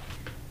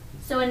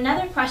 So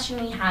another question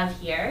we have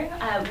here,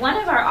 one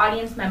of our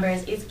audience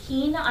members is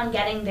keen on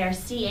getting their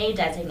CA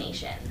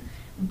designation,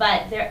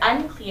 but they're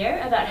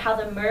unclear about how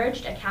the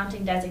merged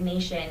accounting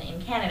designation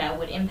in Canada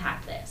would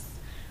impact this.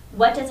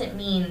 What does it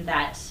mean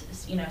that,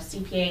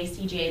 CPA,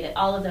 CGA, that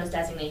all of those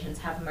designations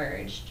have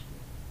merged?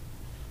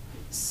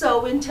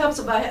 So in terms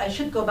of, I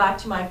should go back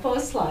to my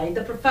first slide,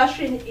 the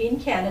profession in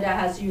Canada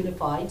has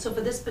unified. So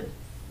for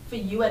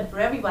you and for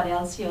everyone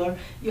else here,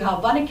 you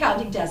have one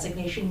accounting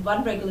designation,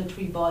 one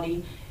regulatory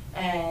body,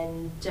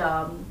 and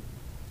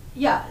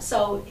yeah,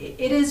 so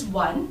it is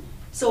one.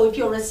 So if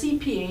you're a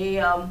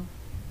CPA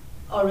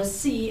or a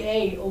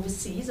CA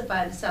overseas, if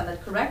I understand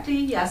that correctly,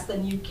 yes,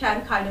 then you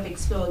can kind of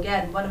explore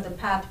again one of the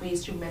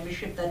pathways to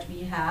membership that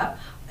we have.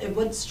 I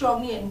would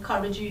strongly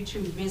encourage you to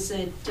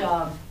visit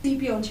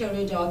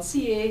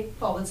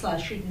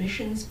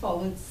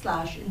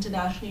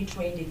cpaontario.ca/admissions/internationally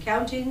trained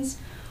accountants.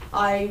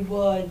 I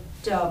would,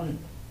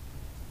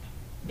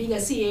 being a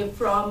CA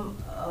from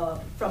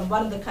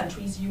one of the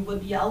countries, you would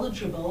be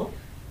eligible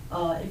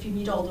if you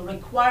meet all the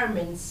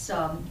requirements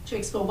to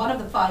explore one of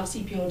the 5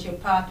 CPA Ontario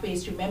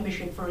pathways to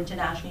membership for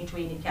internationally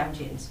trained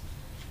accountants.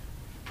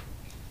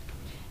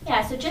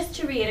 Yeah, so just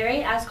to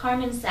reiterate, as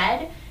Carmen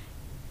said,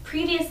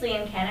 previously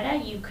in Canada,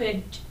 you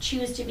could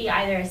choose to be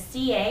either a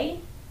CA,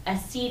 a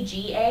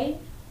CGA,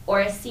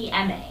 or a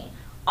CMA.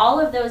 All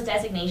of those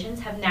designations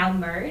have now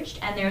merged,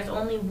 and there's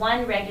only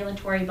one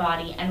regulatory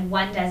body and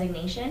one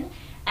designation,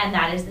 and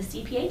that is the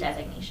CPA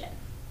designation.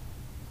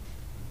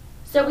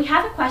 So we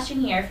have a question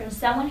here from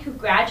someone who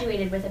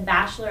graduated with a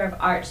Bachelor of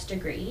Arts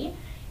degree.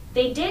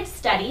 They did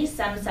study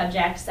some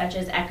subjects such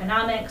as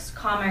economics,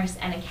 commerce,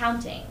 and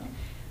accounting.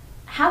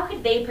 How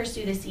could they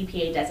pursue the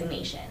CPA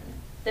designation?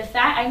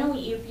 I know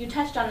you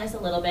touched on this a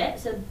little bit,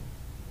 so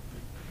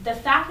the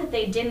fact that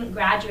they didn't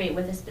graduate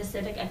with a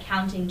specific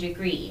accounting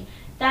degree,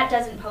 that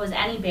doesn't pose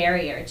any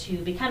barrier to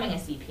becoming a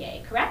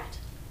CPA, correct?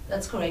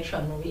 That's correct,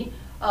 Jean-Marie.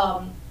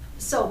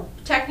 So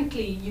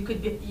technically, you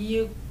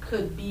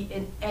could be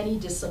in any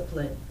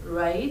discipline,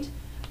 right,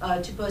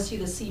 to pursue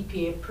the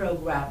CPA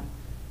program.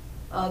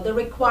 The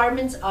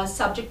requirements are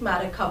subject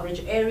matter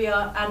coverage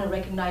area and a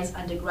recognized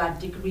undergrad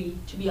degree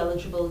to be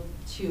eligible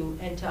to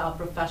enter our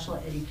professional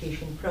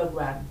education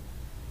program.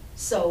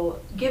 So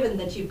given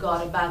that you've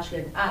got a Bachelor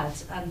in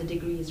Arts and the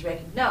degree is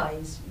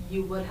recognized,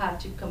 you would have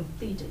to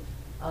complete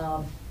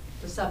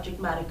the subject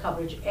matter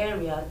coverage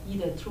area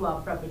either through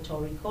our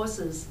preparatory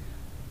courses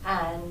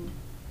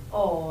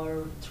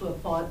or through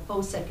a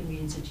post-secondary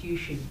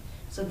institution.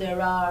 So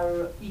there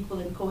are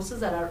equivalent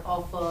courses that are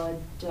offered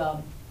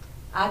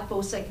at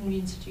post-secondary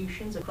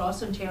institutions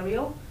across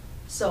Ontario.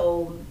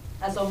 So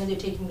as long as you're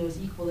taking those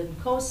equivalent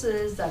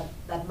courses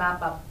that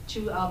map up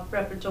to our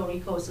preparatory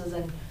courses,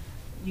 and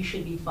you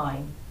should be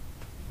fine.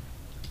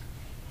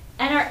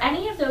 And are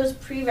any of those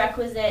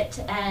prerequisite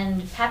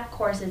and PEP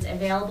courses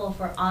available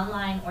for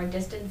online or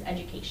distance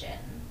education?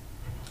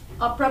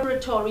 Our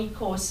preparatory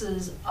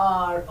courses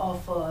are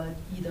offered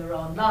either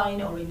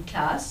online or in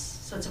class,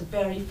 so it's a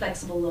very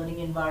flexible learning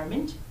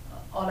environment.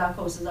 All our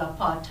courses are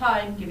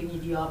part-time, giving you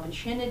the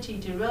opportunity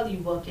to really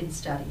work and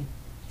study.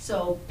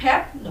 So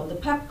the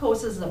PEP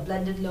course is a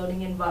blended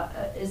learning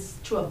is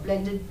through a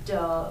blended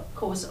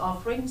course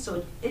offering.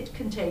 So it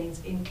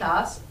contains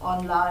in-class,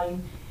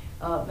 online.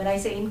 When I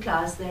say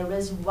in-class, there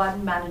is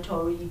one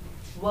mandatory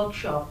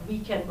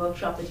weekend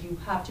workshop that you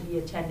have to be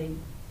attending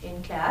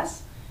in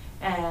class,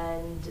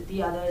 and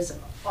the others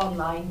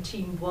online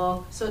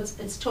teamwork. So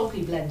it's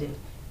totally blended.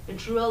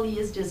 It really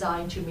is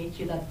designed to make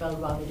you that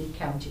well-rounded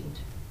accountant.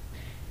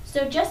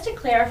 So just to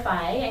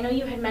clarify, I know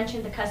you had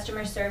mentioned the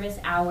customer service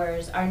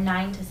hours are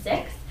 9 to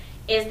 6.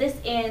 Is this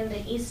in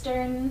the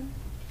Eastern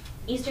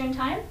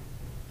time?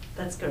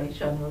 That's correct,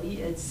 Jean-Marie.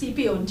 It's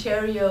CPA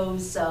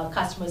Ontario's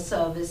customer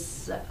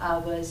service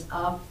hours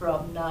are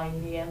from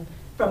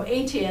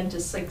 8 a.m.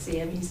 to 6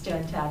 a.m.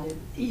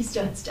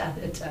 Eastern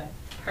Standard Time.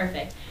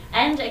 Perfect.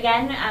 And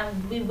again,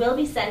 we will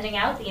be sending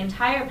out the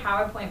entire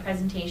PowerPoint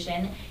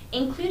presentation,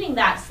 including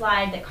that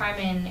slide that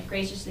Carmen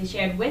graciously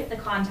shared with the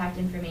contact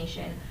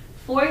information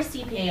for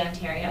CPA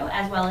Ontario,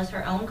 as well as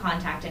her own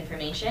contact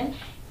information.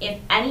 If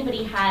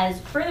anybody has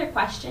further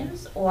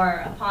questions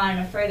or upon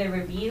a further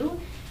review,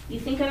 you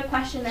think of a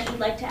question that you'd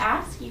like to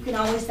ask, you can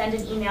always send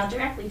an email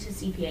directly to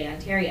CPA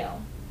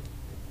Ontario.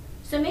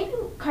 So maybe,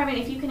 Carmen,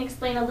 if you can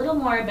explain a little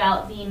more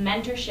about the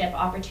mentorship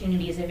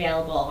opportunities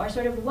available, or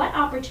sort of what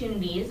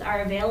opportunities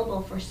are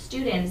available for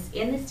students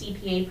in the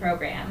CPA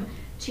program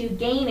to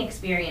gain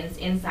experience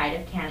inside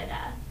of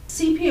Canada.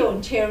 CPA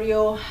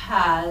Ontario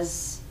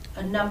has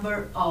a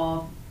number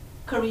of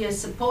career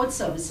support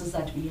services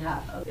that we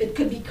have. It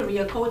could be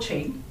career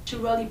coaching to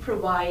really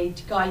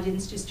provide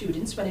guidance to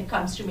students when it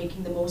comes to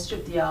making the most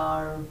of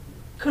their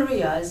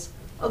careers.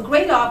 A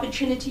great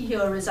opportunity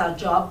here is our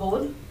job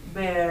board,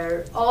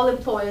 where all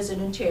employers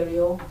in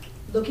Ontario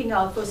looking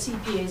out for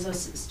CPAs or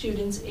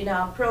students in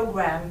our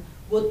program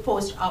would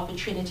post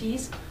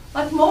opportunities.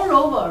 But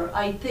moreover,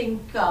 I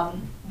think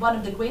one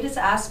of the greatest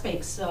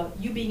aspects of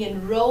you being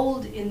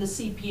enrolled in the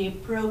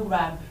CPA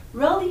program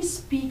really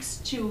speaks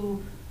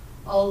to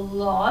a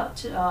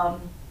lot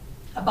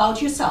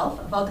about yourself,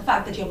 about the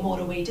fact that you're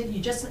motivated.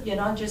 You're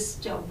not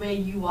just where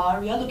you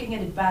are. You're looking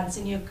at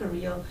advancing your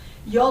career.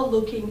 You're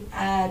looking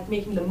at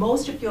making the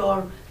most of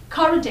your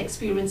current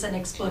experience and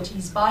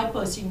expertise by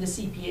pursuing the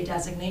CPA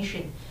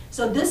designation.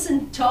 So this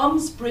in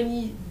terms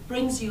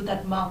brings you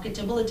that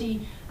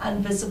marketability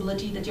and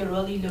visibility that you're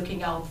really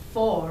looking out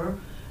for,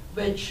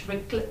 which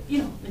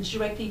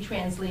directly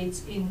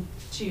translates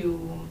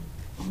into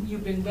you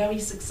being very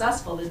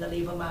successful in the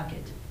labor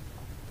market.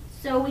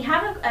 So we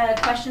have a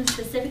question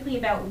specifically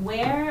about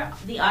where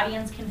the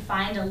audience can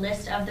find a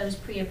list of those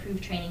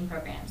pre-approved training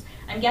programs.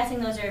 I'm guessing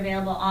those are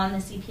available on the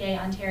CPA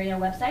Ontario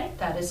website?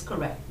 That is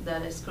correct.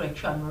 That is correct,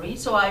 Jean-Marie.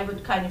 So I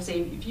would kind of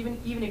say, even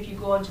if you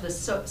go onto the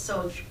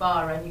search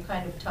bar and you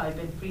kind of type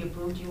in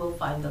pre-approved, you will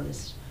find the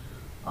list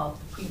of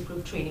the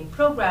pre-approved training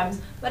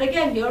programs. But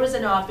again, here is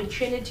an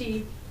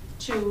opportunity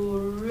to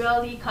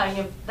really kind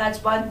of, that's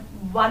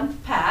one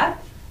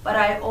path, but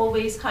I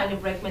always kind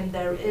of recommend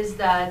there is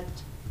that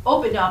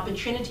open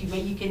opportunity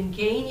where you can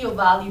gain your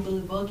valuable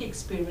work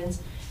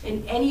experience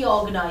in any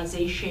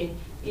organization,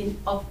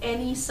 of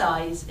any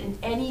size, in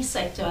any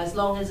sector, as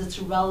long as it's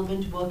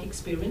relevant work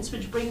experience,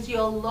 which brings you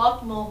a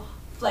lot more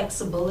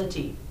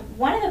flexibility.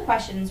 One of the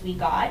questions we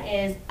got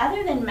is,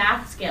 other than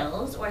math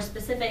skills or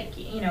specific,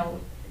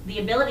 the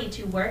ability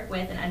to work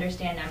with and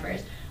understand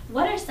numbers,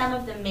 what are some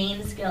of the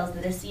main skills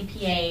that a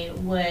CPA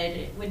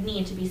would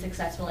need to be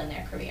successful in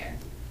their career?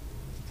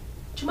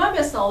 to my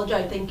best knowledge,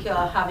 I think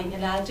having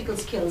analytical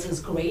skills is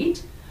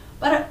great,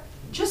 but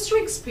just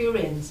through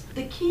experience,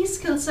 the key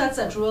skill sets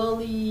that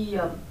really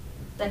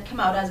that come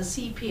out as a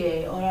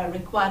CPA or are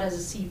required as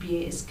a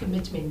CPA is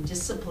commitment,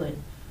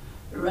 discipline,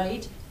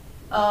 right?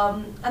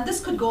 And this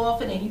could go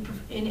off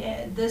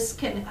this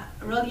can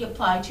really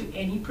apply to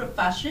any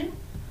profession.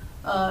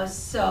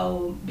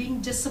 So being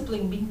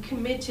disciplined, being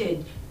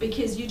committed,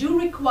 because you do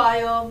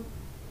require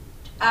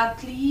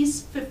at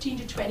least 15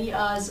 to 20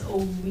 hours a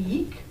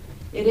week.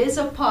 It is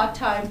a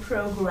part-time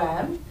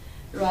program,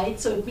 right?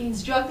 So it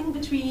means juggling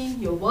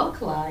between your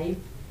work life,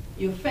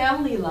 your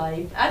family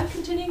life, and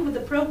continuing with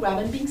the program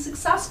and being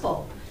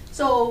successful.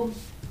 So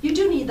you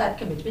do need that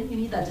commitment, you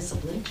need that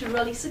discipline to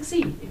really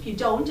succeed. If you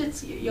don't,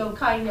 you're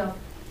kind of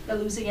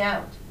losing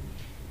out.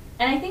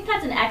 And I think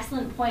that's an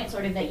excellent point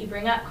sort of that you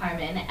bring up,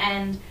 Carmen.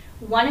 And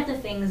one of the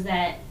things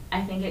that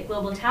I think at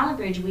Global Talent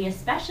Bridge we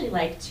especially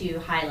like to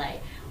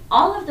highlight,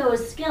 all of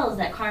those skills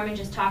that Carmen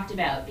just talked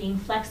about, being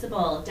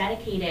flexible,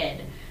 dedicated,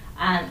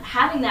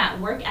 having that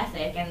work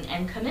ethic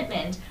and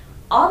commitment,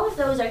 all of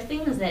those are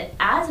things that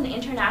as an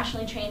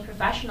internationally trained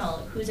professional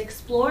who's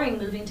exploring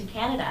moving to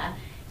Canada,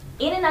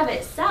 in and of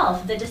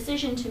itself, the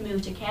decision to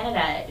move to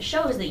Canada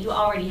shows that you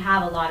already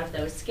have a lot of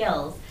those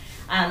skills.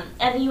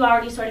 And you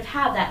already sort of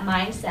have that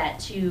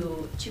mindset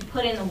to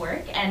put in the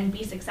work and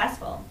be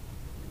successful.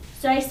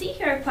 So I see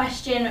here a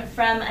question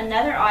from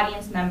another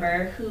audience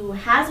member who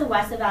has a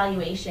WES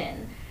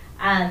evaluation,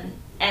 and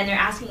they're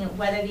asking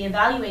whether the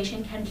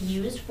evaluation can be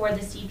used for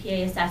the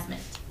CPA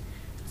assessment.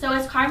 So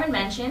as Carmen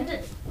mentioned,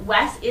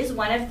 WES is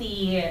one of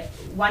the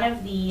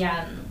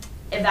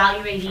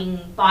evaluating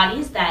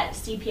bodies that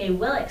CPA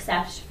will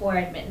accept for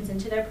admittance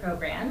into their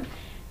program.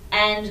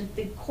 And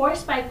the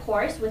course by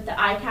course with the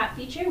ICAP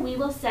feature, we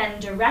will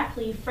send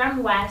directly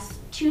from WES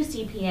to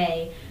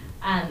CPA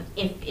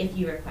if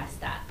you request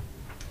that.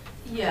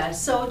 Yeah,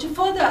 so to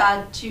further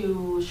add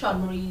to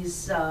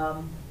Sean-Marie's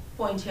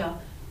point here,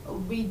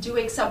 we do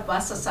accept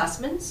WES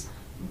assessments,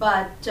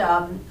 but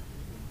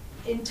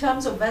in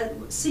terms of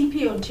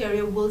CPA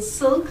Ontario will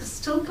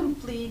still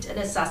complete an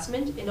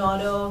assessment in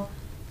order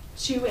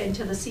to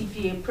enter the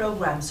CPA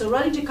program. So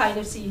really to kind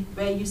of see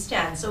where you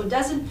stand. So it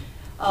doesn't,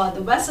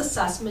 the WES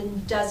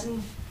assessment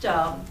doesn't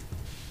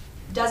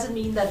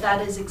mean that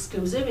that is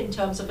exclusive in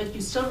terms of it.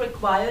 You're still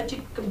required to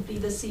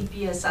complete the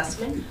CPA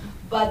assessment,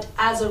 but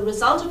as a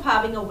result of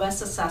having a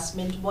WES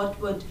assessment, what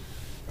would,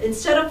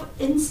 so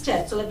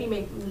let me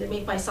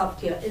make myself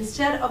clear,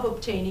 instead of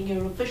obtaining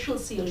your official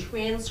seal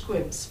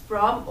transcripts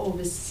from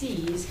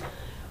overseas,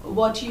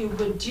 what you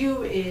would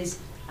do is,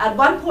 at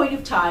one point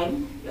of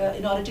time,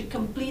 in order to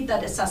complete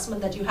that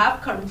assessment that you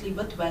have currently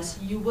with WES,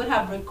 you would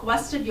have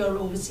requested your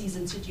overseas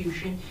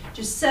institution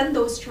to send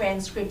those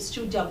transcripts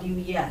to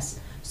WES.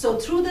 So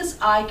through this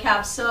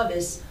ICAP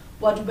service,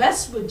 what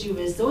WES would do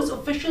is those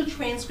official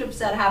transcripts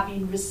that have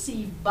been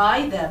received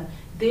by them,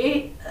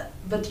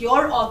 with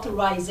your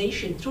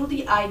authorization through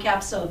the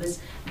ICAP service,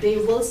 they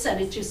will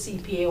send it to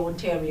CPA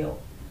Ontario.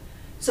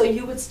 So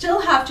you would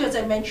still have to, as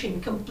I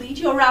mentioned, complete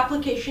your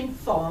application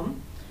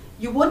form.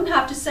 You wouldn't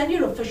have to send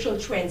your official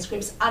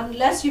transcripts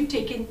unless you've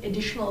taken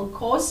additional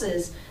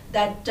courses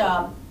that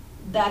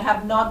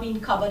have not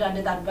been covered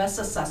under that WES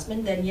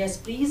assessment. Then yes,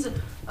 please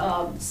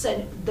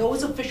send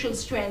those official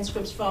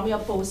transcripts from your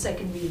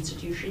post-secondary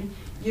institution.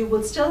 You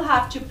will still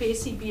have to pay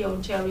CPA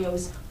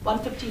Ontario's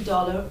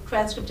 $150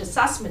 transcript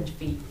assessment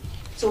fee.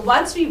 So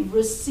once we've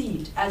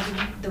received, as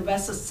the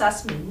WES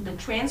assessment, the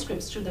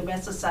transcripts to the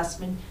WES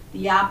assessment,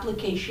 the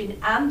application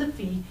and the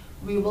fee,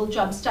 we will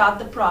jumpstart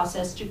the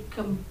process to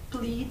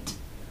complete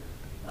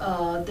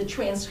the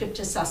transcript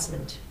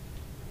assessment.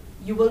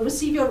 You will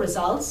receive your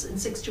results in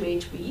 6 to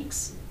 8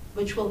 weeks,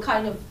 which will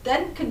kind of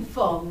then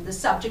confirm the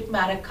subject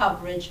matter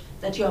coverage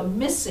that you're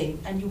missing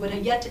and you would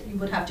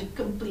have to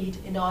complete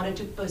in order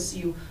to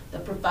pursue the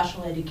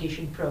professional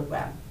education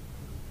program.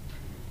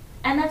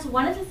 And that's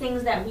one of the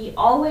things that we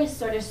always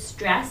sort of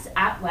stress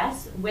at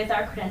WES with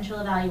our credential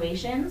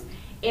evaluations.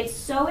 It's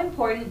so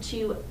important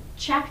to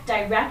check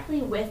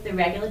directly with the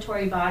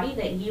regulatory body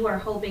that you are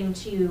hoping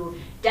to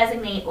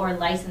designate or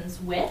license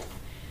with,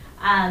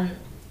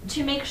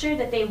 to make sure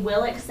that they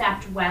will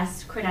accept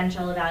WES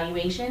credential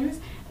evaluations,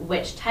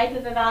 which type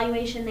of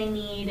evaluation they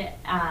need,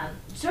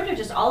 sort of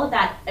just all of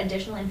that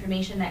additional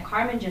information that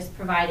Carmen just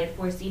provided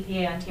for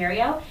CPA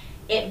Ontario.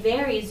 It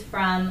varies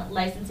from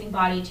licensing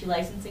body to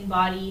licensing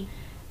body,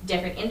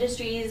 different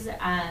industries,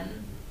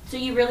 so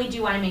you really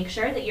do want to make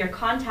sure that you're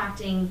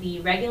contacting the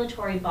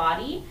regulatory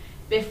body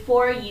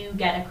before you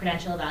get a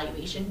credential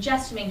evaluation,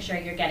 just to make sure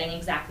you're getting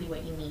exactly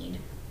what you need.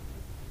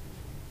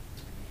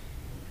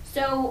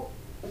 So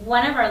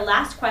one of our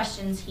last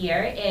questions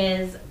here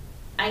is,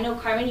 I know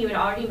Carmen, you had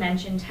already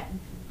mentioned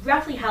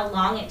roughly how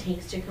long it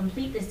takes to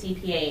complete the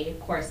CPA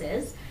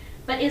courses,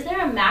 but is there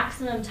a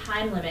maximum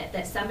time limit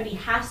that somebody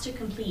has to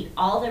complete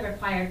all the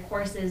required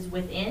courses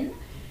within?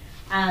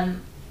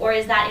 Or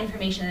is that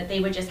information that they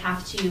would just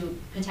have to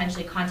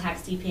potentially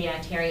contact CPA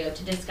Ontario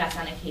to discuss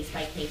on a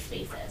case-by-case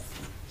basis?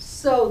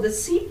 So the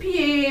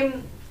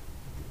CPA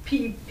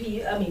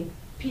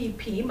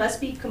CPP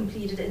must be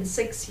completed in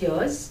 6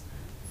 years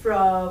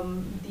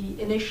from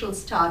the initial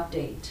start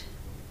date.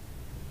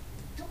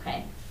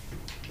 Okay.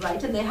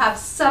 Right, and they have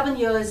 7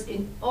 years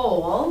in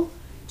all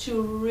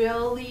to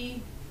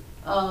really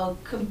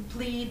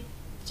complete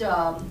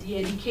the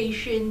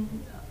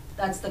education,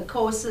 that's the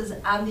courses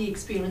and the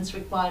experience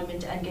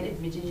requirement, and get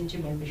admitted into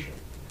membership.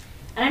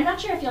 And I'm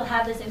not sure if you'll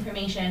have this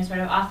information sort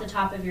of off the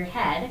top of your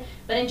head,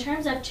 but in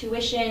terms of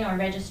tuition or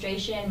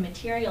registration,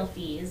 material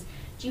fees,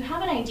 do you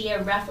have an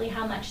idea roughly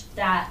how much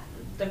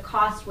the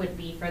cost would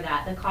be for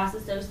that, the cost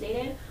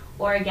associated?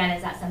 Or again,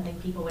 is that something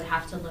people would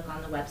have to look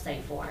on the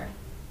website for?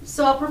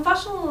 So our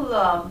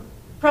professional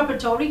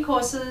preparatory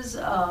courses,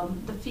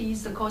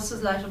 the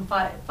courses lie from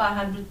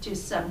 $500 to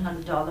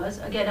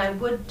 $700. Again,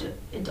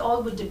 it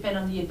all would depend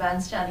on the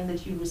advanced standing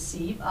that you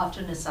receive after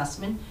an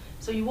assessment.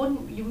 So you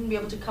wouldn't be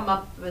able to come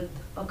up with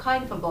a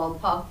kind of a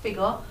ballpark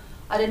figure.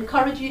 I'd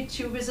encourage you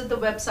to visit the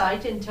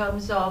website in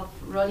terms of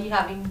really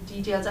having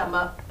details.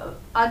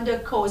 Under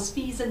course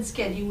fees and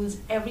schedules,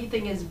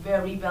 everything is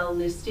very well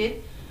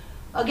listed.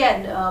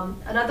 Again,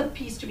 another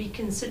piece to be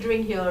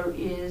considering here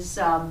is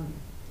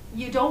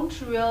you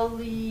don't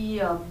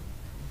really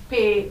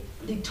pay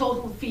the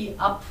total fee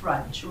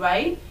upfront,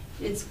 right?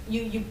 It's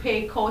you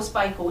pay course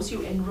by course.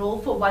 You enroll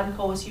for one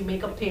course, you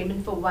make a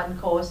payment for one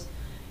course,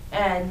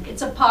 and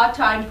it's a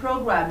part-time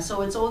program,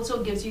 so it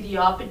also gives you the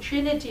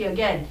opportunity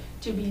again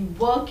to be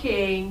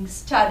working,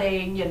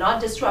 studying. You're not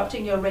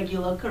disrupting your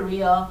regular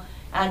career,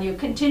 and you're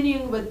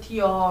continuing with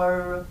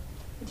your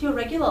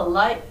regular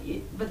life,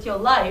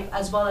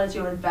 as well as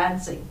you're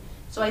advancing.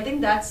 So I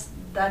think that's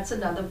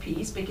another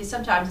piece, because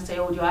sometimes you say,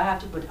 oh, do I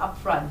have to put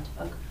upfront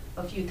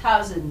a few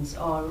thousands?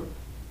 Or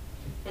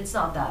it's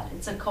not that.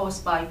 It's a course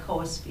by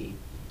course fee.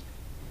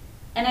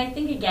 And I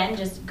think, again,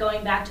 just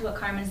going back to what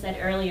Carmen said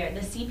earlier, the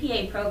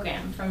CPA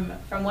program,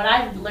 from what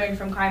I've learned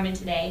from Carmen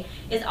today,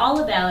 is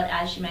all about,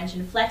 as she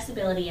mentioned,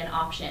 flexibility and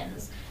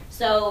options.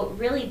 So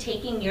really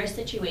taking your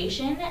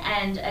situation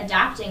and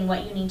adapting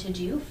what you need to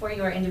do for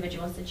your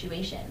individual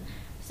situation.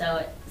 So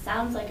it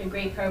sounds like a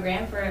great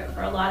program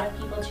for a lot of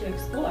people to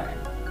explore.